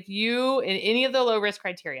from. But if you, in any of the low-risk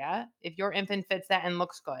criteria, if your infant fits that and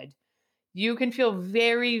looks good, you can feel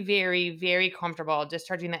very, very, very comfortable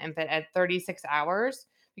discharging the infant at 36 hours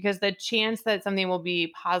because the chance that something will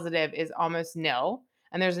be positive is almost nil.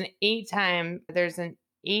 And there's an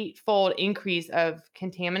 8-fold increase of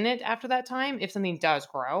contaminant after that time if something does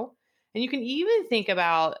grow. And you can even think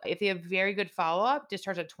about if they have very good follow-up,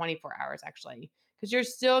 discharge at 24 hours actually, because you're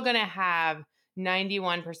still going to have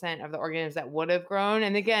 91% of the organisms that would have grown.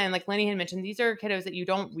 And again, like Lenny had mentioned, these are kiddos that you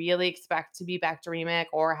don't really expect to be bacteremic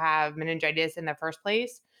or have meningitis in the first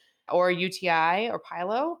place, or UTI or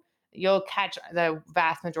pyelo. You'll catch the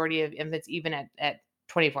vast majority of infants even at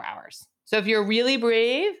 24 hours. So if you're really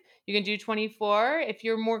brave, you can do 24. If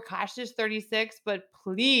you're more cautious, 36. But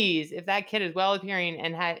please, if that kid is well appearing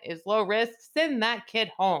and is low risk, send that kid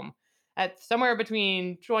home at somewhere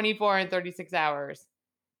between 24 and 36 hours.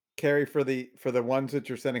 Carrie, for the ones that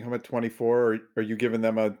you're sending home at 24, are you giving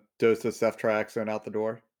them a dose of ceftriaxone out the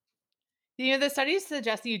door? The studies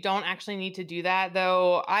suggest that you don't actually need to do that,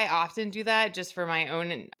 though I often do that just for my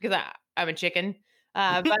own, because I'm a chicken.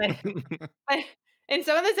 But in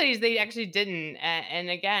some of the studies, they actually didn't. And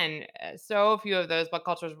again, so few of those blood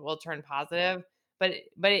cultures will turn positive. But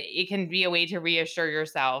it can be a way to reassure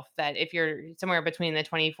yourself that if you're somewhere between the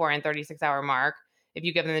 24 and 36 hour mark, if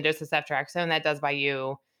you give them the dose of ceftriaxone, that does buy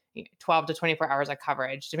you 12 to 24 hours of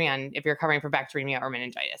coverage, depending on if you're covering for bacteremia or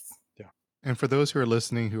meningitis. Yeah. And for those who are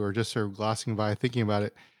listening, who are just sort of glossing by, thinking about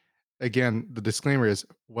it, again, the disclaimer is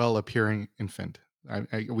well-appearing infant.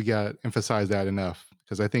 We got to emphasize that enough,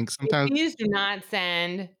 because I think sometimes. Please do not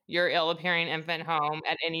send your ill-appearing infant home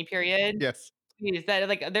at any period. Yes. Please,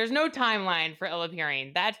 there's no timeline for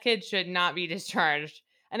ill-appearing. That kid should not be discharged.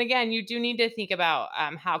 And again, you do need to think about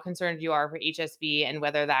how concerned you are for HSV and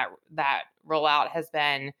whether that rollout has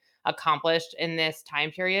been accomplished in this time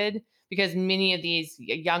period, because many of these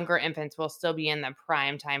younger infants will still be in the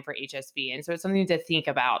prime time for HSV. And so it's something to think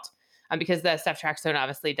about because the ceftriaxone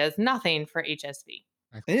obviously does nothing for HSV.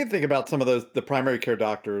 And you think about some of the primary care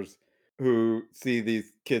doctors who see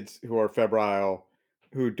these kids who are febrile,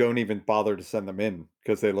 who don't even bother to send them in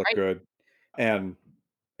because they look Right. good, and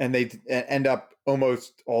they end up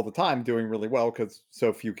almost all the time doing really well because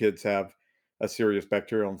so few kids have a serious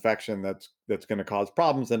bacterial infection that's going to cause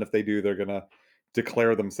problems, and if they do, they're going to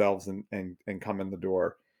declare themselves and come in the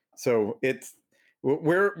door. So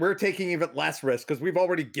we're taking even less risk because we've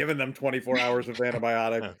already given them 24 hours of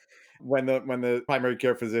antibiotic when the primary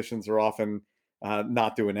care physicians are often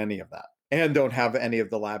not doing any of that and don't have any of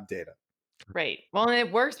the lab data. Right. Well, and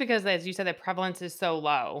it works because, as you said, the prevalence is so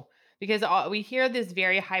low. Because we hear this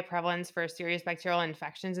very high prevalence for serious bacterial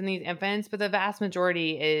infections in these infants, but the vast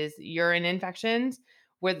majority is urine infections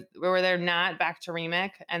where they're not bacteremic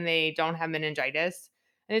and they don't have meningitis.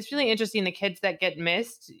 And it's really interesting. The kids that get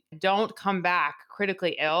missed don't come back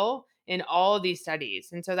critically ill in all of these studies.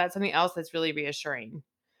 And so that's something else that's really reassuring.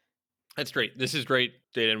 That's great. This is great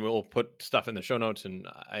data, and we'll put stuff in the show notes. And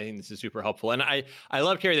I think this is super helpful. And I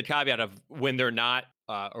love, Carrie, the caveat of when they're not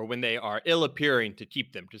or when they are ill appearing to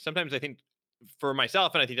keep them. Because sometimes I think for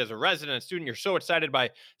myself, and I think as a resident and student, you're so excited by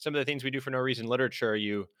some of the things we do for no reason literature,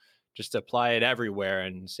 you just apply it everywhere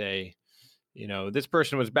and say, this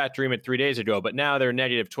person was bacteremic 3 days ago, but now they're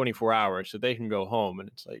negative 24 hours, so they can go home. And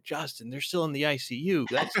it's like, Justin, they're still in the ICU.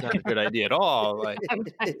 That's not a good idea at all. Like,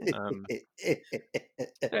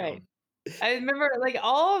 Right. I remember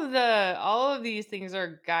all of these things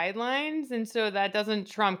are guidelines. And so that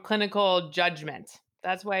doesn't trump clinical judgment.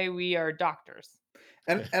 That's why we are doctors.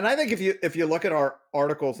 And I think if you look at our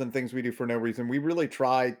articles and things we do for no reason, we really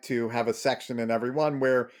try to have a section in every one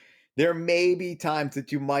where there may be times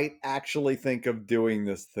that you might actually think of doing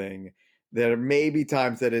this thing. There may be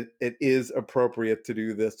times that it is appropriate to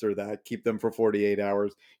do this or that, keep them for 48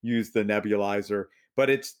 hours, use the nebulizer. But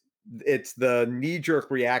it's the knee-jerk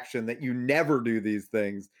reaction that you never do these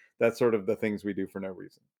things. That's sort of the things we do for no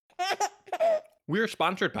reason. We're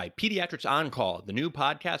sponsored by Pediatrics On Call, the new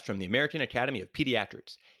podcast from the American Academy of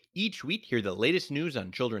Pediatrics. Each week, hear the latest news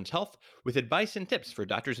on children's health with advice and tips for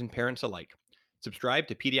doctors and parents alike. Subscribe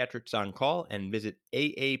to Pediatrics On Call and visit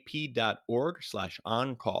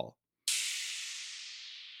aap.org/oncall.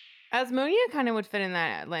 Asmonia kind of would fit in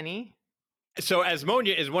that, Lenny. So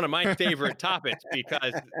asmonia is one of my favorite topics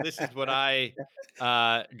because this is what I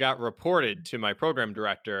got reported to my program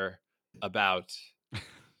director about.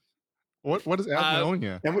 What is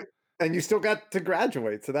asmonia? And you still got to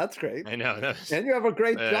graduate, so that's great. I know. And you have a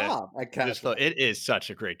great job at Cashlack. It is such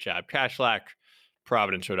a great job. Cashlack,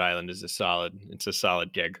 Providence, Rhode Island is a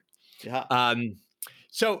solid gig. Yeah.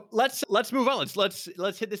 So let's move on.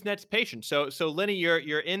 Let's hit this next patient. So Lenny,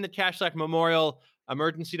 you're in the Cashlack Memorial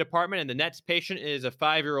Emergency Department, and the next patient is a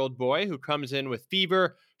 5-year-old boy who comes in with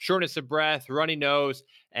fever, shortness of breath, runny nose,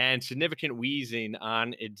 and significant wheezing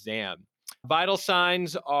on exam. Vital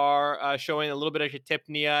signs are showing a little bit of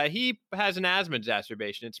catypnea. He has an asthma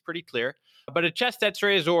exacerbation. It's pretty clear, but a chest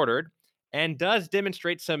x-ray is ordered and does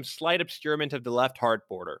demonstrate some slight obscurement of the left heart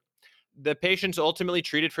border. The patient's ultimately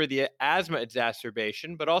treated for the asthma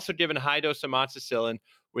exacerbation, but also given high dose amoxicillin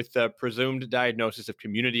with the presumed diagnosis of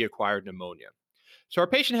community-acquired pneumonia. So our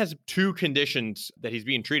patient has two conditions that he's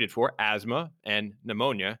being treated for, asthma and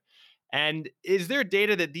pneumonia. And is there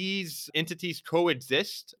data that these entities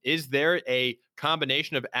coexist? Is there a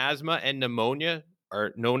combination of asthma and pneumonia,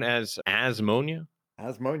 or known as asmonia?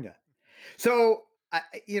 Asmonia. So,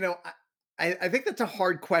 I think that's a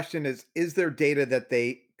hard question is there data that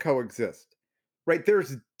they coexist? Right?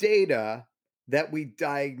 There's data that we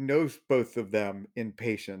diagnose both of them in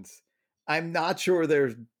patients. I'm not sure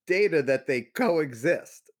there's data that they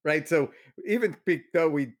coexist, right? So even though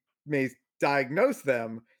we may diagnose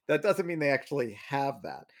them, that doesn't mean they actually have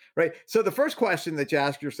that, right? So the first question that you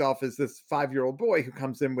ask yourself is this 5-year-old boy who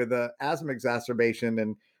comes in with an asthma exacerbation,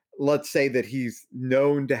 and let's say that he's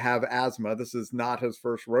known to have asthma. This is not his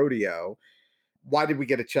first rodeo. Why did we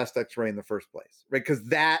get a chest x-ray in the first place? Right? Because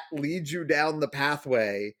that leads you down the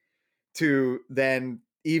pathway to then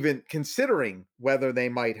even considering whether they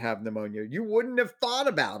might have pneumonia. You wouldn't have thought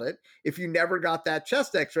about it if you never got that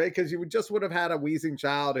chest x-ray, because you just would have had a wheezing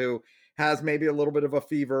child who has maybe a little bit of a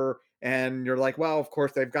fever, and you're like, well, of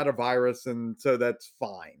course they've got a virus, and so that's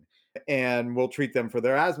fine, and we'll treat them for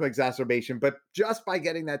their asthma exacerbation. But just by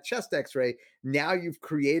getting that chest x-ray, now you've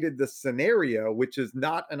created this scenario, which is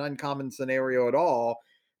not an uncommon scenario at all,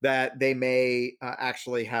 that they may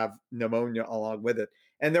actually have pneumonia along with it.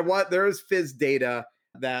 And there is phys data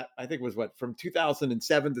that I think was from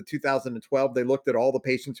 2007 to 2012. They looked at all the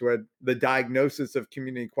patients who had the diagnosis of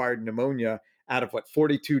community-acquired pneumonia out of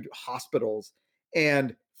 42 hospitals,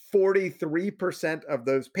 and 43% of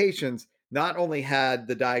those patients not only had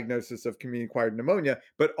the diagnosis of community-acquired pneumonia,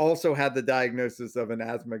 but also had the diagnosis of an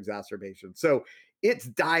asthma exacerbation. So it's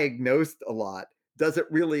diagnosed a lot. Does it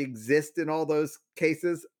really exist in all those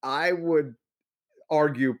cases? I would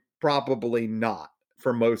argue probably not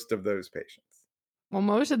for most of those patients. Well,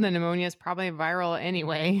 most of the pneumonia is probably viral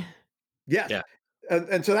anyway. Yes. Yeah.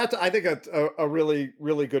 And so I think that's a really,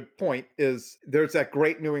 really good point. Is there's that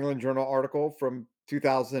great New England Journal article from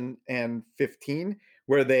 2015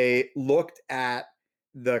 where they looked at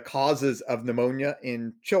the causes of pneumonia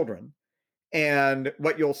in children. And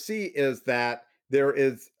what you'll see is that there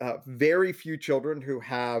is very few children who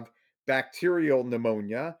have bacterial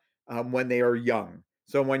pneumonia when they are young.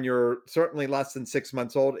 So when you're certainly less than 6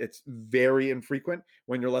 months old, it's very infrequent.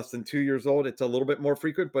 When you're less than 2 years old, it's a little bit more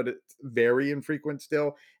frequent, but it's very infrequent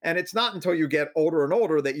still. And it's not until you get older and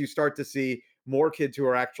older that you start to see more kids who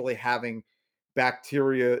are actually having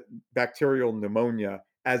bacterial pneumonia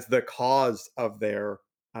as the cause of their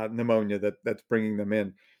pneumonia that's bringing them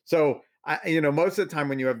in. So most of the time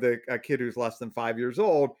when you have a kid who's less than 5 years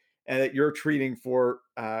old and that you're treating for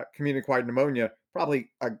community-acquired pneumonia, probably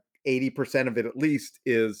 80% of it at least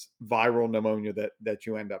is viral pneumonia that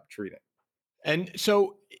you end up treating. And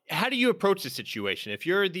so how do you approach the situation? If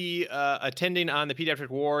you're the attending on the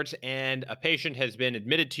pediatric wards and a patient has been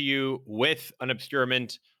admitted to you with an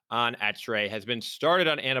obscurement on x-ray, has been started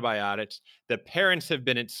on antibiotics, the parents have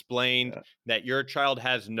been explained that your child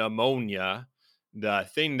has pneumonia, the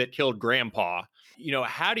thing that killed grandpa,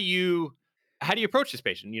 how do you approach this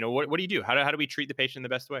patient? What do you do? How do we treat the patient in the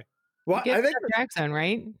best way? Well, Get I think Jackson,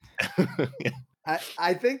 right?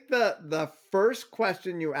 I think the first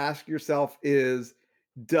question you ask yourself is,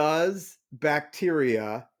 does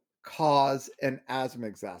bacteria cause an asthma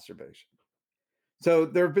exacerbation? So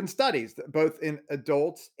there have been studies both in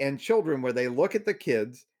adults and children where they look at the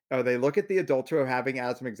kids, or they look at the adults who are having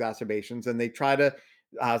asthma exacerbations, and they try to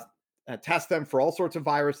test them for all sorts of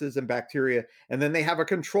viruses and bacteria. And then they have a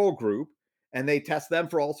control group and they test them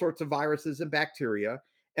for all sorts of viruses and bacteria.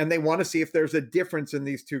 And they want to see if there's a difference in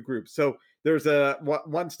these two groups. So there's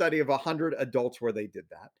one study of 100 adults where they did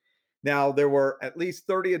that. Now, there were at least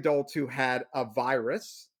 30 adults who had a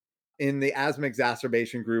virus in the asthma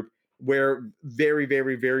exacerbation group, where very,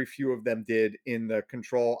 very, very few of them did in the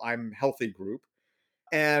control I'm healthy group.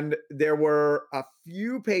 And there were a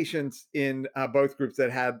few patients in both groups that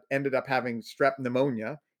had ended up having strep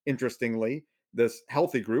pneumonia, interestingly, this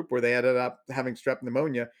healthy group where they ended up having strep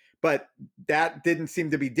pneumonia. But that didn't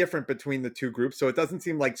seem to be different between the two groups. So it doesn't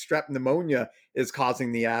seem like strep pneumonia is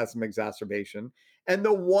causing the asthma exacerbation. And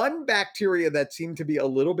the one bacteria that seemed to be a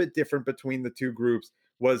little bit different between the two groups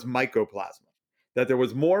was mycoplasma, that there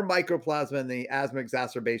was more mycoplasma in the asthma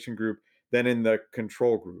exacerbation group than in the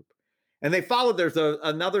control group. And they followed, there's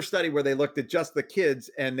another study where they looked at just the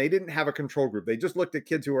kids and they didn't have a control group. They just looked at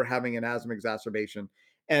kids who were having an asthma exacerbation.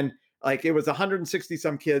 And it was 160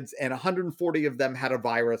 some kids, and 140 of them had a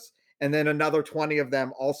virus. And then another 20 of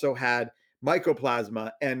them also had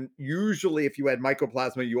mycoplasma. And usually if you had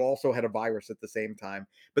mycoplasma, you also had a virus at the same time,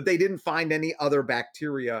 but they didn't find any other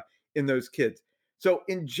bacteria in those kids. So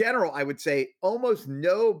in general, I would say almost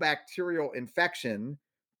no bacterial infection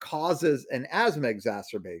causes an asthma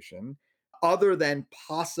exacerbation other than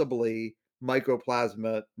possibly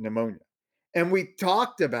Mycoplasma pneumonia. And we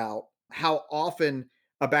talked about how often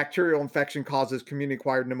a bacterial infection causes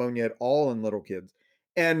community-acquired pneumonia at all in little kids.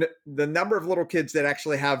 And the number of little kids that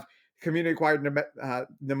actually have community-acquired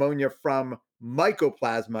pneumonia from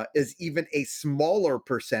Mycoplasma is even a smaller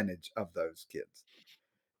percentage of those kids.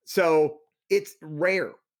 So it's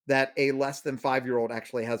rare that a less than 5-year-old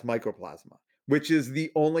actually has Mycoplasma, which is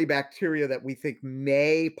the only bacteria that we think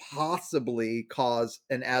may possibly cause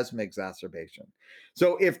an asthma exacerbation.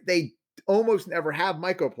 So if they almost never have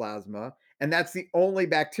Mycoplasma, and that's the only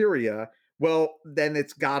bacteria, well, then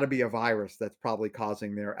it's got to be a virus that's probably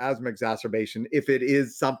causing their asthma exacerbation if it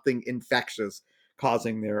is something infectious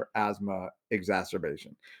causing their asthma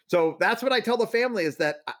exacerbation. So that's what I tell the family, is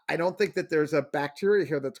that I don't think that there's a bacteria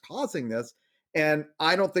here that's causing this. And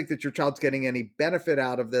I don't think that your child's getting any benefit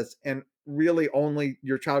out of this. And really only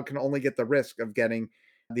your child can only get the risk of getting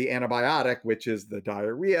the antibiotic, which is the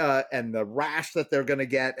diarrhea and the rash that they're going to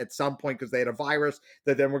get at some point because they had a virus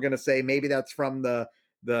that then we're going to say maybe that's from the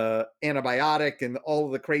antibiotic, and all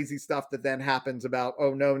of the crazy stuff that then happens about,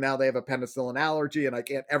 oh no, now they have a penicillin allergy and I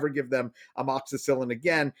can't ever give them amoxicillin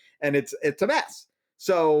again. And it's a mess.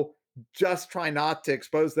 So just try not to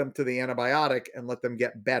expose them to the antibiotic and let them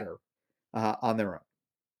get better on their own.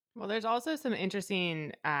 Well, there's also some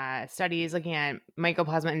interesting studies looking at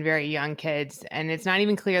mycoplasma in very young kids, and it's not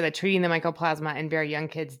even clear that treating the mycoplasma in very young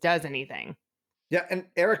kids does anything. Yeah, and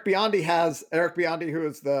Eric Biondi, who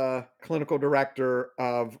is the clinical director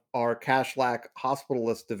of our Kashlak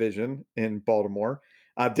Hospitalist Division in Baltimore,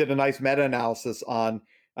 did a nice meta-analysis on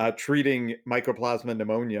treating Mycoplasma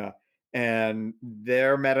pneumonia, and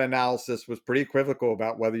their meta-analysis was pretty equivocal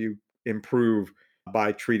about whether you improve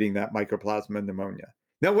by treating that Mycoplasma pneumonia.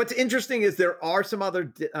 Now, what's interesting is there are some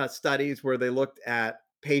other studies where they looked at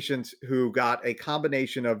patients who got a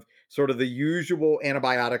combination of sort of the usual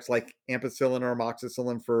antibiotics like ampicillin or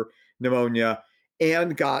amoxicillin for pneumonia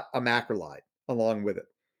and got a macrolide along with it.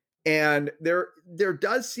 And there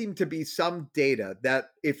does seem to be some data that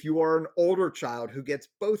if you are an older child who gets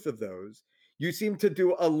both of those, you seem to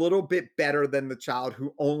do a little bit better than the child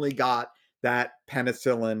who only got that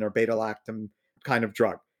penicillin or beta-lactam kind of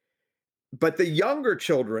drug. But the younger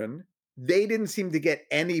children, they didn't seem to get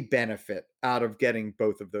any benefit out of getting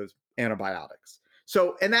both of those antibiotics.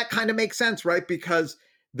 So, and that kind of makes sense, right? Because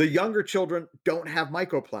the younger children don't have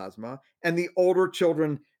Mycoplasma, and the older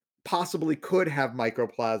children possibly could have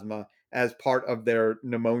Mycoplasma as part of their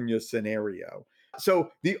pneumonia scenario.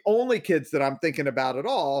 So the only kids that I'm thinking about at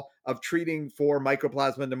all of treating for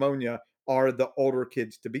Mycoplasma pneumonia are the older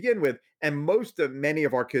kids to begin with. And many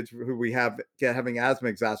of our kids who we have having asthma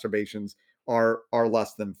exacerbations are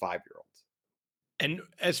less than 5-year-olds. And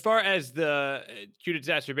as far as the acute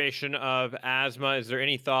exacerbation of asthma, is there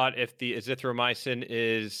any thought if the azithromycin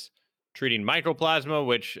is treating Mycoplasma,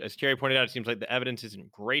 which, as Carrie pointed out, it seems like the evidence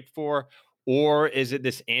isn't great for, or is it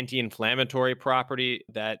this anti-inflammatory property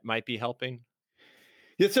that might be helping?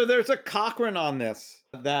 Yeah, so there's a Cochrane on this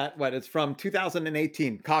it's from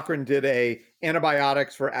 2018. Cochrane did a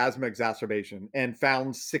antibiotics for asthma exacerbation and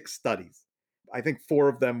found 6 studies. I think 4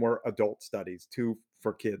 of them were adult studies, 2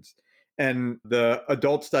 for kids. And the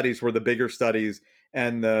adult studies were the bigger studies,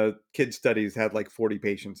 and the kid studies had like 40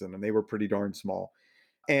 patients in them. They were pretty darn small.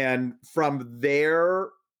 And from their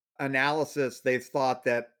analysis, they thought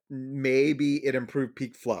that maybe it improved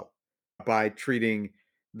peak flow by treating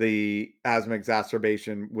the asthma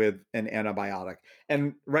exacerbation with an antibiotic.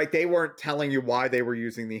 And right, they weren't telling you why they were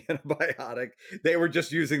using the antibiotic. They were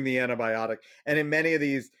just using the antibiotic. And in many of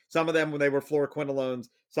these, some of them, when they were fluoroquinolones,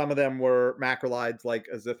 some of them were macrolides like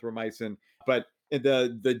azithromycin. But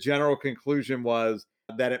the general conclusion was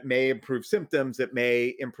that it may improve symptoms, it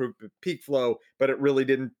may improve peak flow, but it really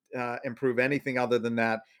didn't improve anything other than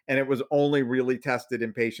that. And it was only really tested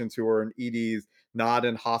in patients who were in EDs, not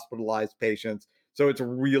in hospitalized patients. So it's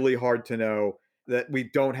really hard to know that we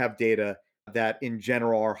don't have data that in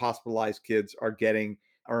general our hospitalized kids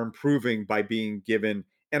are improving by being given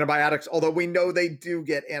antibiotics, although we know they do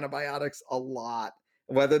get antibiotics a lot.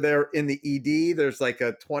 Whether they're in the ED, there's like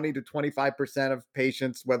a 20 to 25% of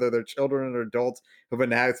patients, whether they're children or adults, who have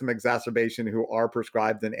an asthma exacerbation who are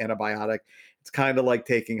prescribed an antibiotic. It's kind of like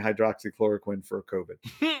taking hydroxychloroquine for COVID.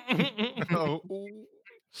 Oh,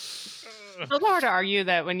 It's also hard to argue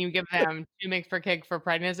that when you give them 2 mg per kg for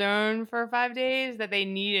prednisone for 5 days, that they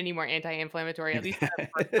need any more anti-inflammatory, at least for the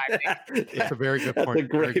first 5 days. That's a very good That's point. a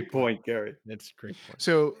Very good great point, Gary. That's a great point.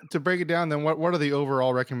 So to break it down, then what are the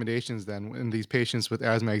overall recommendations then in these patients with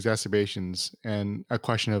asthma exacerbations and a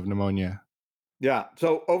question of pneumonia? Yeah.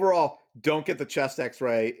 So overall, don't get the chest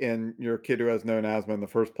X-ray in your kid who has known asthma in the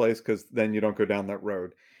first place, because then you don't go down that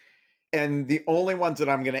road. And the only ones that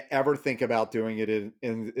I'm going to ever think about doing it in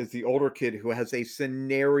is the older kid who has a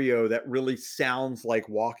scenario that really sounds like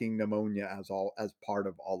walking pneumonia as part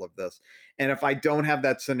of all of this. And if I don't have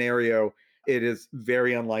that scenario, it is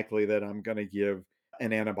very unlikely that I'm going to give an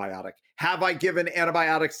antibiotic. Have I given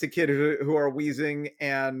antibiotics to kids who are wheezing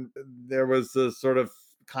and there was this sort of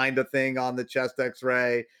kind of thing on the chest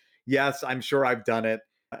X-ray? Yes, I'm sure I've done it,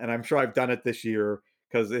 and I'm sure I've done it this year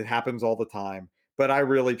because it happens all the time. But I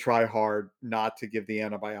really try hard not to give the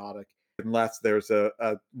antibiotic unless there's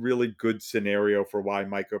a really good scenario for why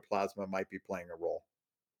mycoplasma might be playing a role.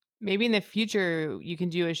 Maybe in the future, you can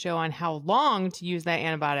do a show on how long to use that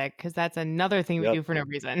antibiotic, because that's another thing we Yep. do for no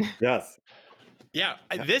reason. Yes. Yeah,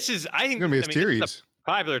 this is, I think, It's gonna be a this is series.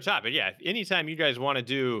 a popular topic. Yeah, anytime you guys want to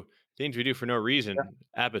do things we do for no reason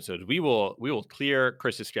episodes, we will clear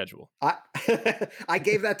Chris's schedule. I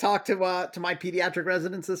gave that talk to my pediatric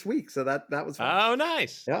residents this week, so that was fun. Oh,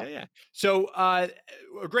 nice. Yeah. So, a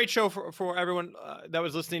great show for everyone that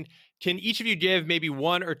was listening. Can each of you give maybe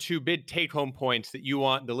one or two big take-home points that you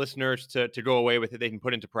want the listeners to go away with that they can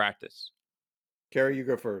put into practice? Carrie, you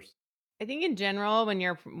go first. I think in general,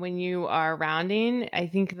 when you are rounding, I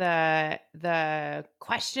think the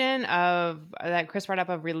question of that Chris brought up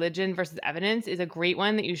of religion versus evidence is a great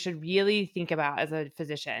one that you should really think about as a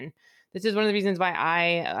physician. This is one of the reasons why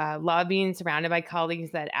I love being surrounded by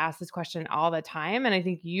colleagues that ask this question all the time, and I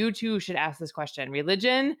think you too should ask this question: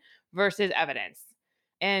 religion versus evidence.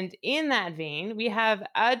 And in that vein, we have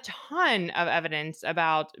a ton of evidence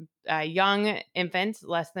about young infants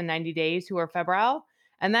less than 90 days who are febrile.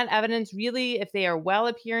 And that evidence really, if they are well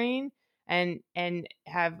appearing and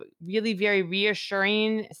have really very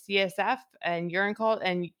reassuring CSF and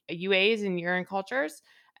and UAs and urine cultures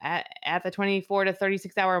at the 24 to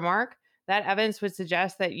 36 hour mark, that evidence would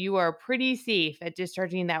suggest that you are pretty safe at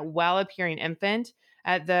discharging that well appearing infant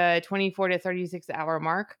at the 24 to 36 hour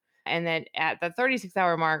mark. And that at the 36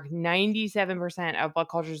 hour mark, 97% of blood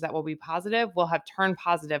cultures that will be positive will have turned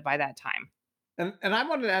positive by that time. And I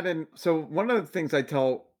wanted to add in, so one of the things I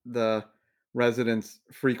tell the residents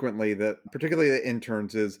frequently, that particularly the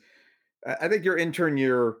interns, is I think your intern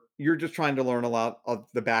year, you're just trying to learn a lot of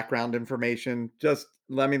the background information. Just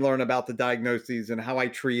let me learn about the diagnoses and how I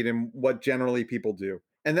treat and what generally people do.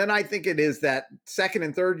 And then I think it is that second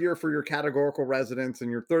and third year for your categorical residents and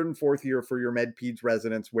your third and fourth year for your med peds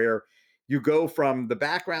residents, where you go from the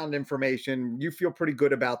background information, you feel pretty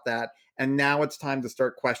good about that. And now it's time to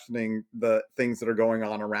start questioning the things that are going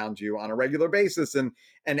on around you on a regular basis and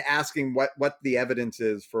asking what the evidence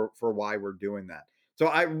is for why we're doing that. So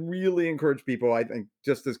I really encourage people, I think,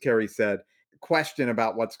 just as Carrie said, question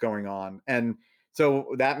about what's going on. And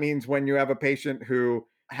so that means when you have a patient who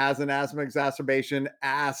has an asthma exacerbation,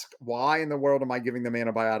 ask, why in the world am I giving them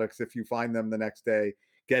antibiotics if you find them the next day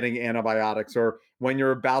getting antibiotics? Or when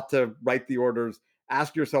you're about to write the orders,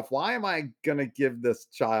 ask yourself, why am I going to give this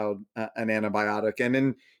child an antibiotic? And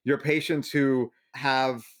in your patients who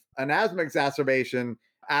have an asthma exacerbation,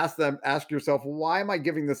 ask yourself, why am I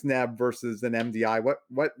giving this neb versus an MDI?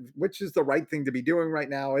 Which is the right thing to be doing right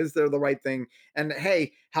now? Is there the right thing? And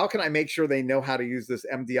hey, how can I make sure they know how to use this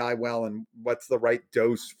MDI well? And what's the right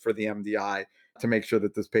dose for the MDI to make sure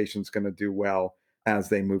that this patient's going to do well as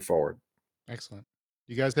they move forward? Excellent.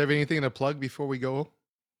 You guys have anything to plug before we go?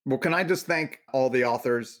 Well, can I just thank all the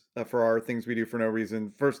authors for our Things We Do for No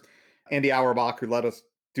Reason? First, Andy Auerbach, who let us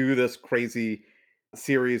do this crazy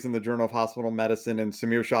series in the Journal of Hospital Medicine, and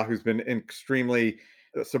Samir Shah, who's been extremely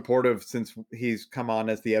supportive since he's come on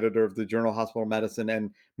as the editor of the Journal of Hospital Medicine. And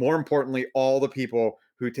more importantly, all the people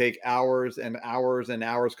who take hours and hours and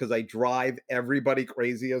hours, because I drive everybody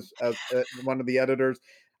crazy as one of the editors.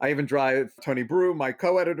 I even drive Tony Brew, my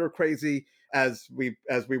co-editor, crazy as we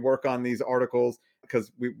work on these articles,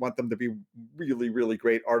 because we want them to be really, really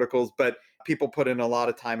great articles. But people put in a lot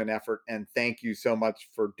of time and effort, and thank you so much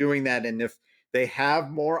for doing that. And if they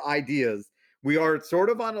have more ideas, we are sort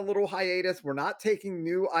of on a little hiatus. We're not taking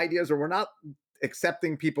new ideas, or we're not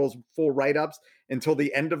accepting people's full write-ups until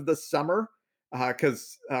the end of the summer,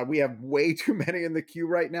 because we have way too many in the queue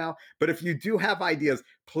right now. But if you do have ideas,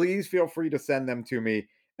 please feel free to send them to me,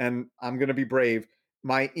 and I'm going to be brave.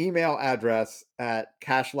 My email address at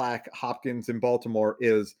Kashlak Hopkins in Baltimore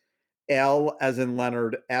is L as in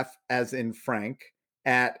Leonard, F as in Frank,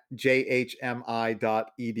 at jhmi.edu.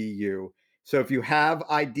 So if you have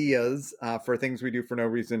ideas for things we do for no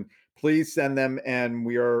reason, please send them, and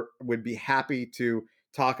would be happy to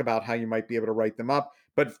talk about how you might be able to write them up.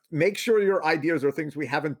 But make sure your ideas are things we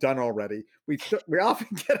haven't done already. We often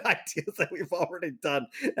get ideas that we've already done,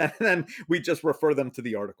 and then we just refer them to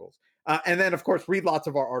the articles. And then, of course, read lots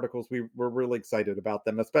of our articles. We're really excited about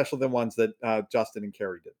them, especially the ones that Justin and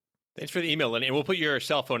Carrie did. Thanks for the email, Lenny. And we'll put your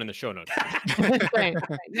cell phone in the show notes. Right.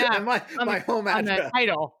 Yeah. And my home On the address.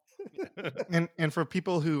 title. And for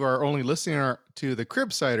people who are only listening to the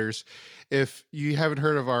Cribsiders, if you haven't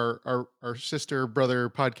heard of our sister brother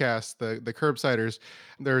podcast, the Curbsiders,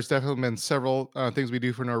 there's definitely been several things we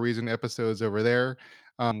do for no reason episodes over there.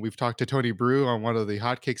 We've talked to Tony Brew on one of the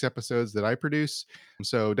Hotcakes episodes that I produce,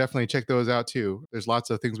 so definitely check those out too. There's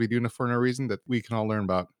lots of things we do for no reason that we can all learn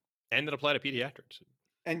about, and that apply to pediatrics.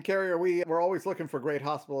 And Carrie, we're always looking for great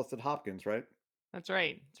hospitalists at Hopkins, right? That's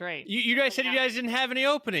right. That's right. You guys said you guys didn't have any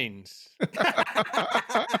openings.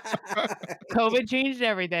 COVID changed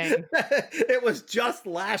everything. It was just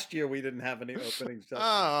last year we didn't have any openings.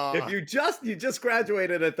 If you just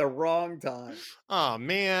graduated at the wrong time. Oh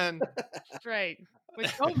man. That's right. With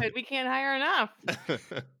COVID, we can't hire enough.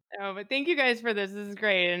 No, but thank you guys for this. This is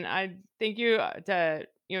great, and I thank you to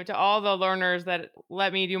all the learners that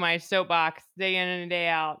let me do my soapbox day in and day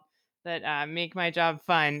out, that make my job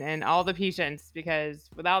fun, and all the patients, because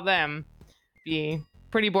without them, it'd be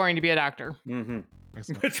pretty boring to be a doctor. Mm-hmm.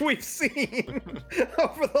 Which we've seen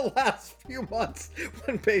over the last few months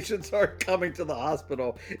when patients are coming to the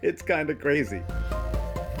hospital. It's kind of crazy.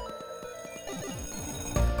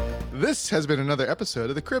 This has been another episode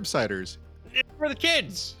of the Cribsiders. It's for the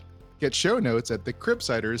kids. Get show notes at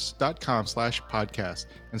thecribsiders.com/podcast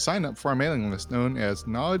and sign up for our mailing list known as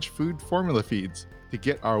Knowledge Food Formula Feeds to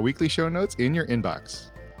get our weekly show notes in your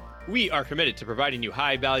inbox. We are committed to providing you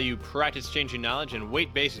high-value, practice-changing knowledge and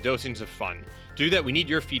weight-based dosings of fun. To do that, we need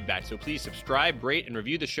your feedback, so please subscribe, rate, and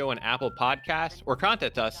review the show on Apple Podcasts, or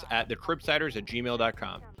contact us at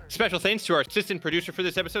thecribsiders@gmail.com. Special thanks to our assistant producer for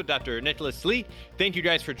this episode, Dr. Nicholas Lee. Thank you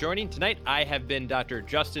guys for joining. Tonight, I have been Dr.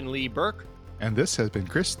 Justin Lee Burke. And this has been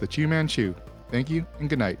Chris the Chew Man Chew. Thank you and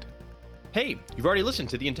good night. Hey, you've already listened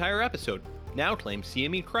to the entire episode. Now claim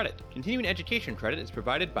CME credit. Continuing education credit is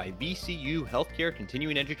provided by VCU Healthcare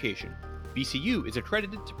Continuing Education. VCU is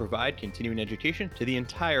accredited to provide continuing education to the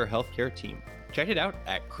entire healthcare team. Check it out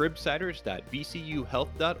at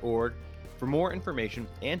cribsiders.vcuhealth.org for more information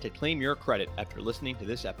and to claim your credit after listening to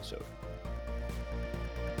this episode.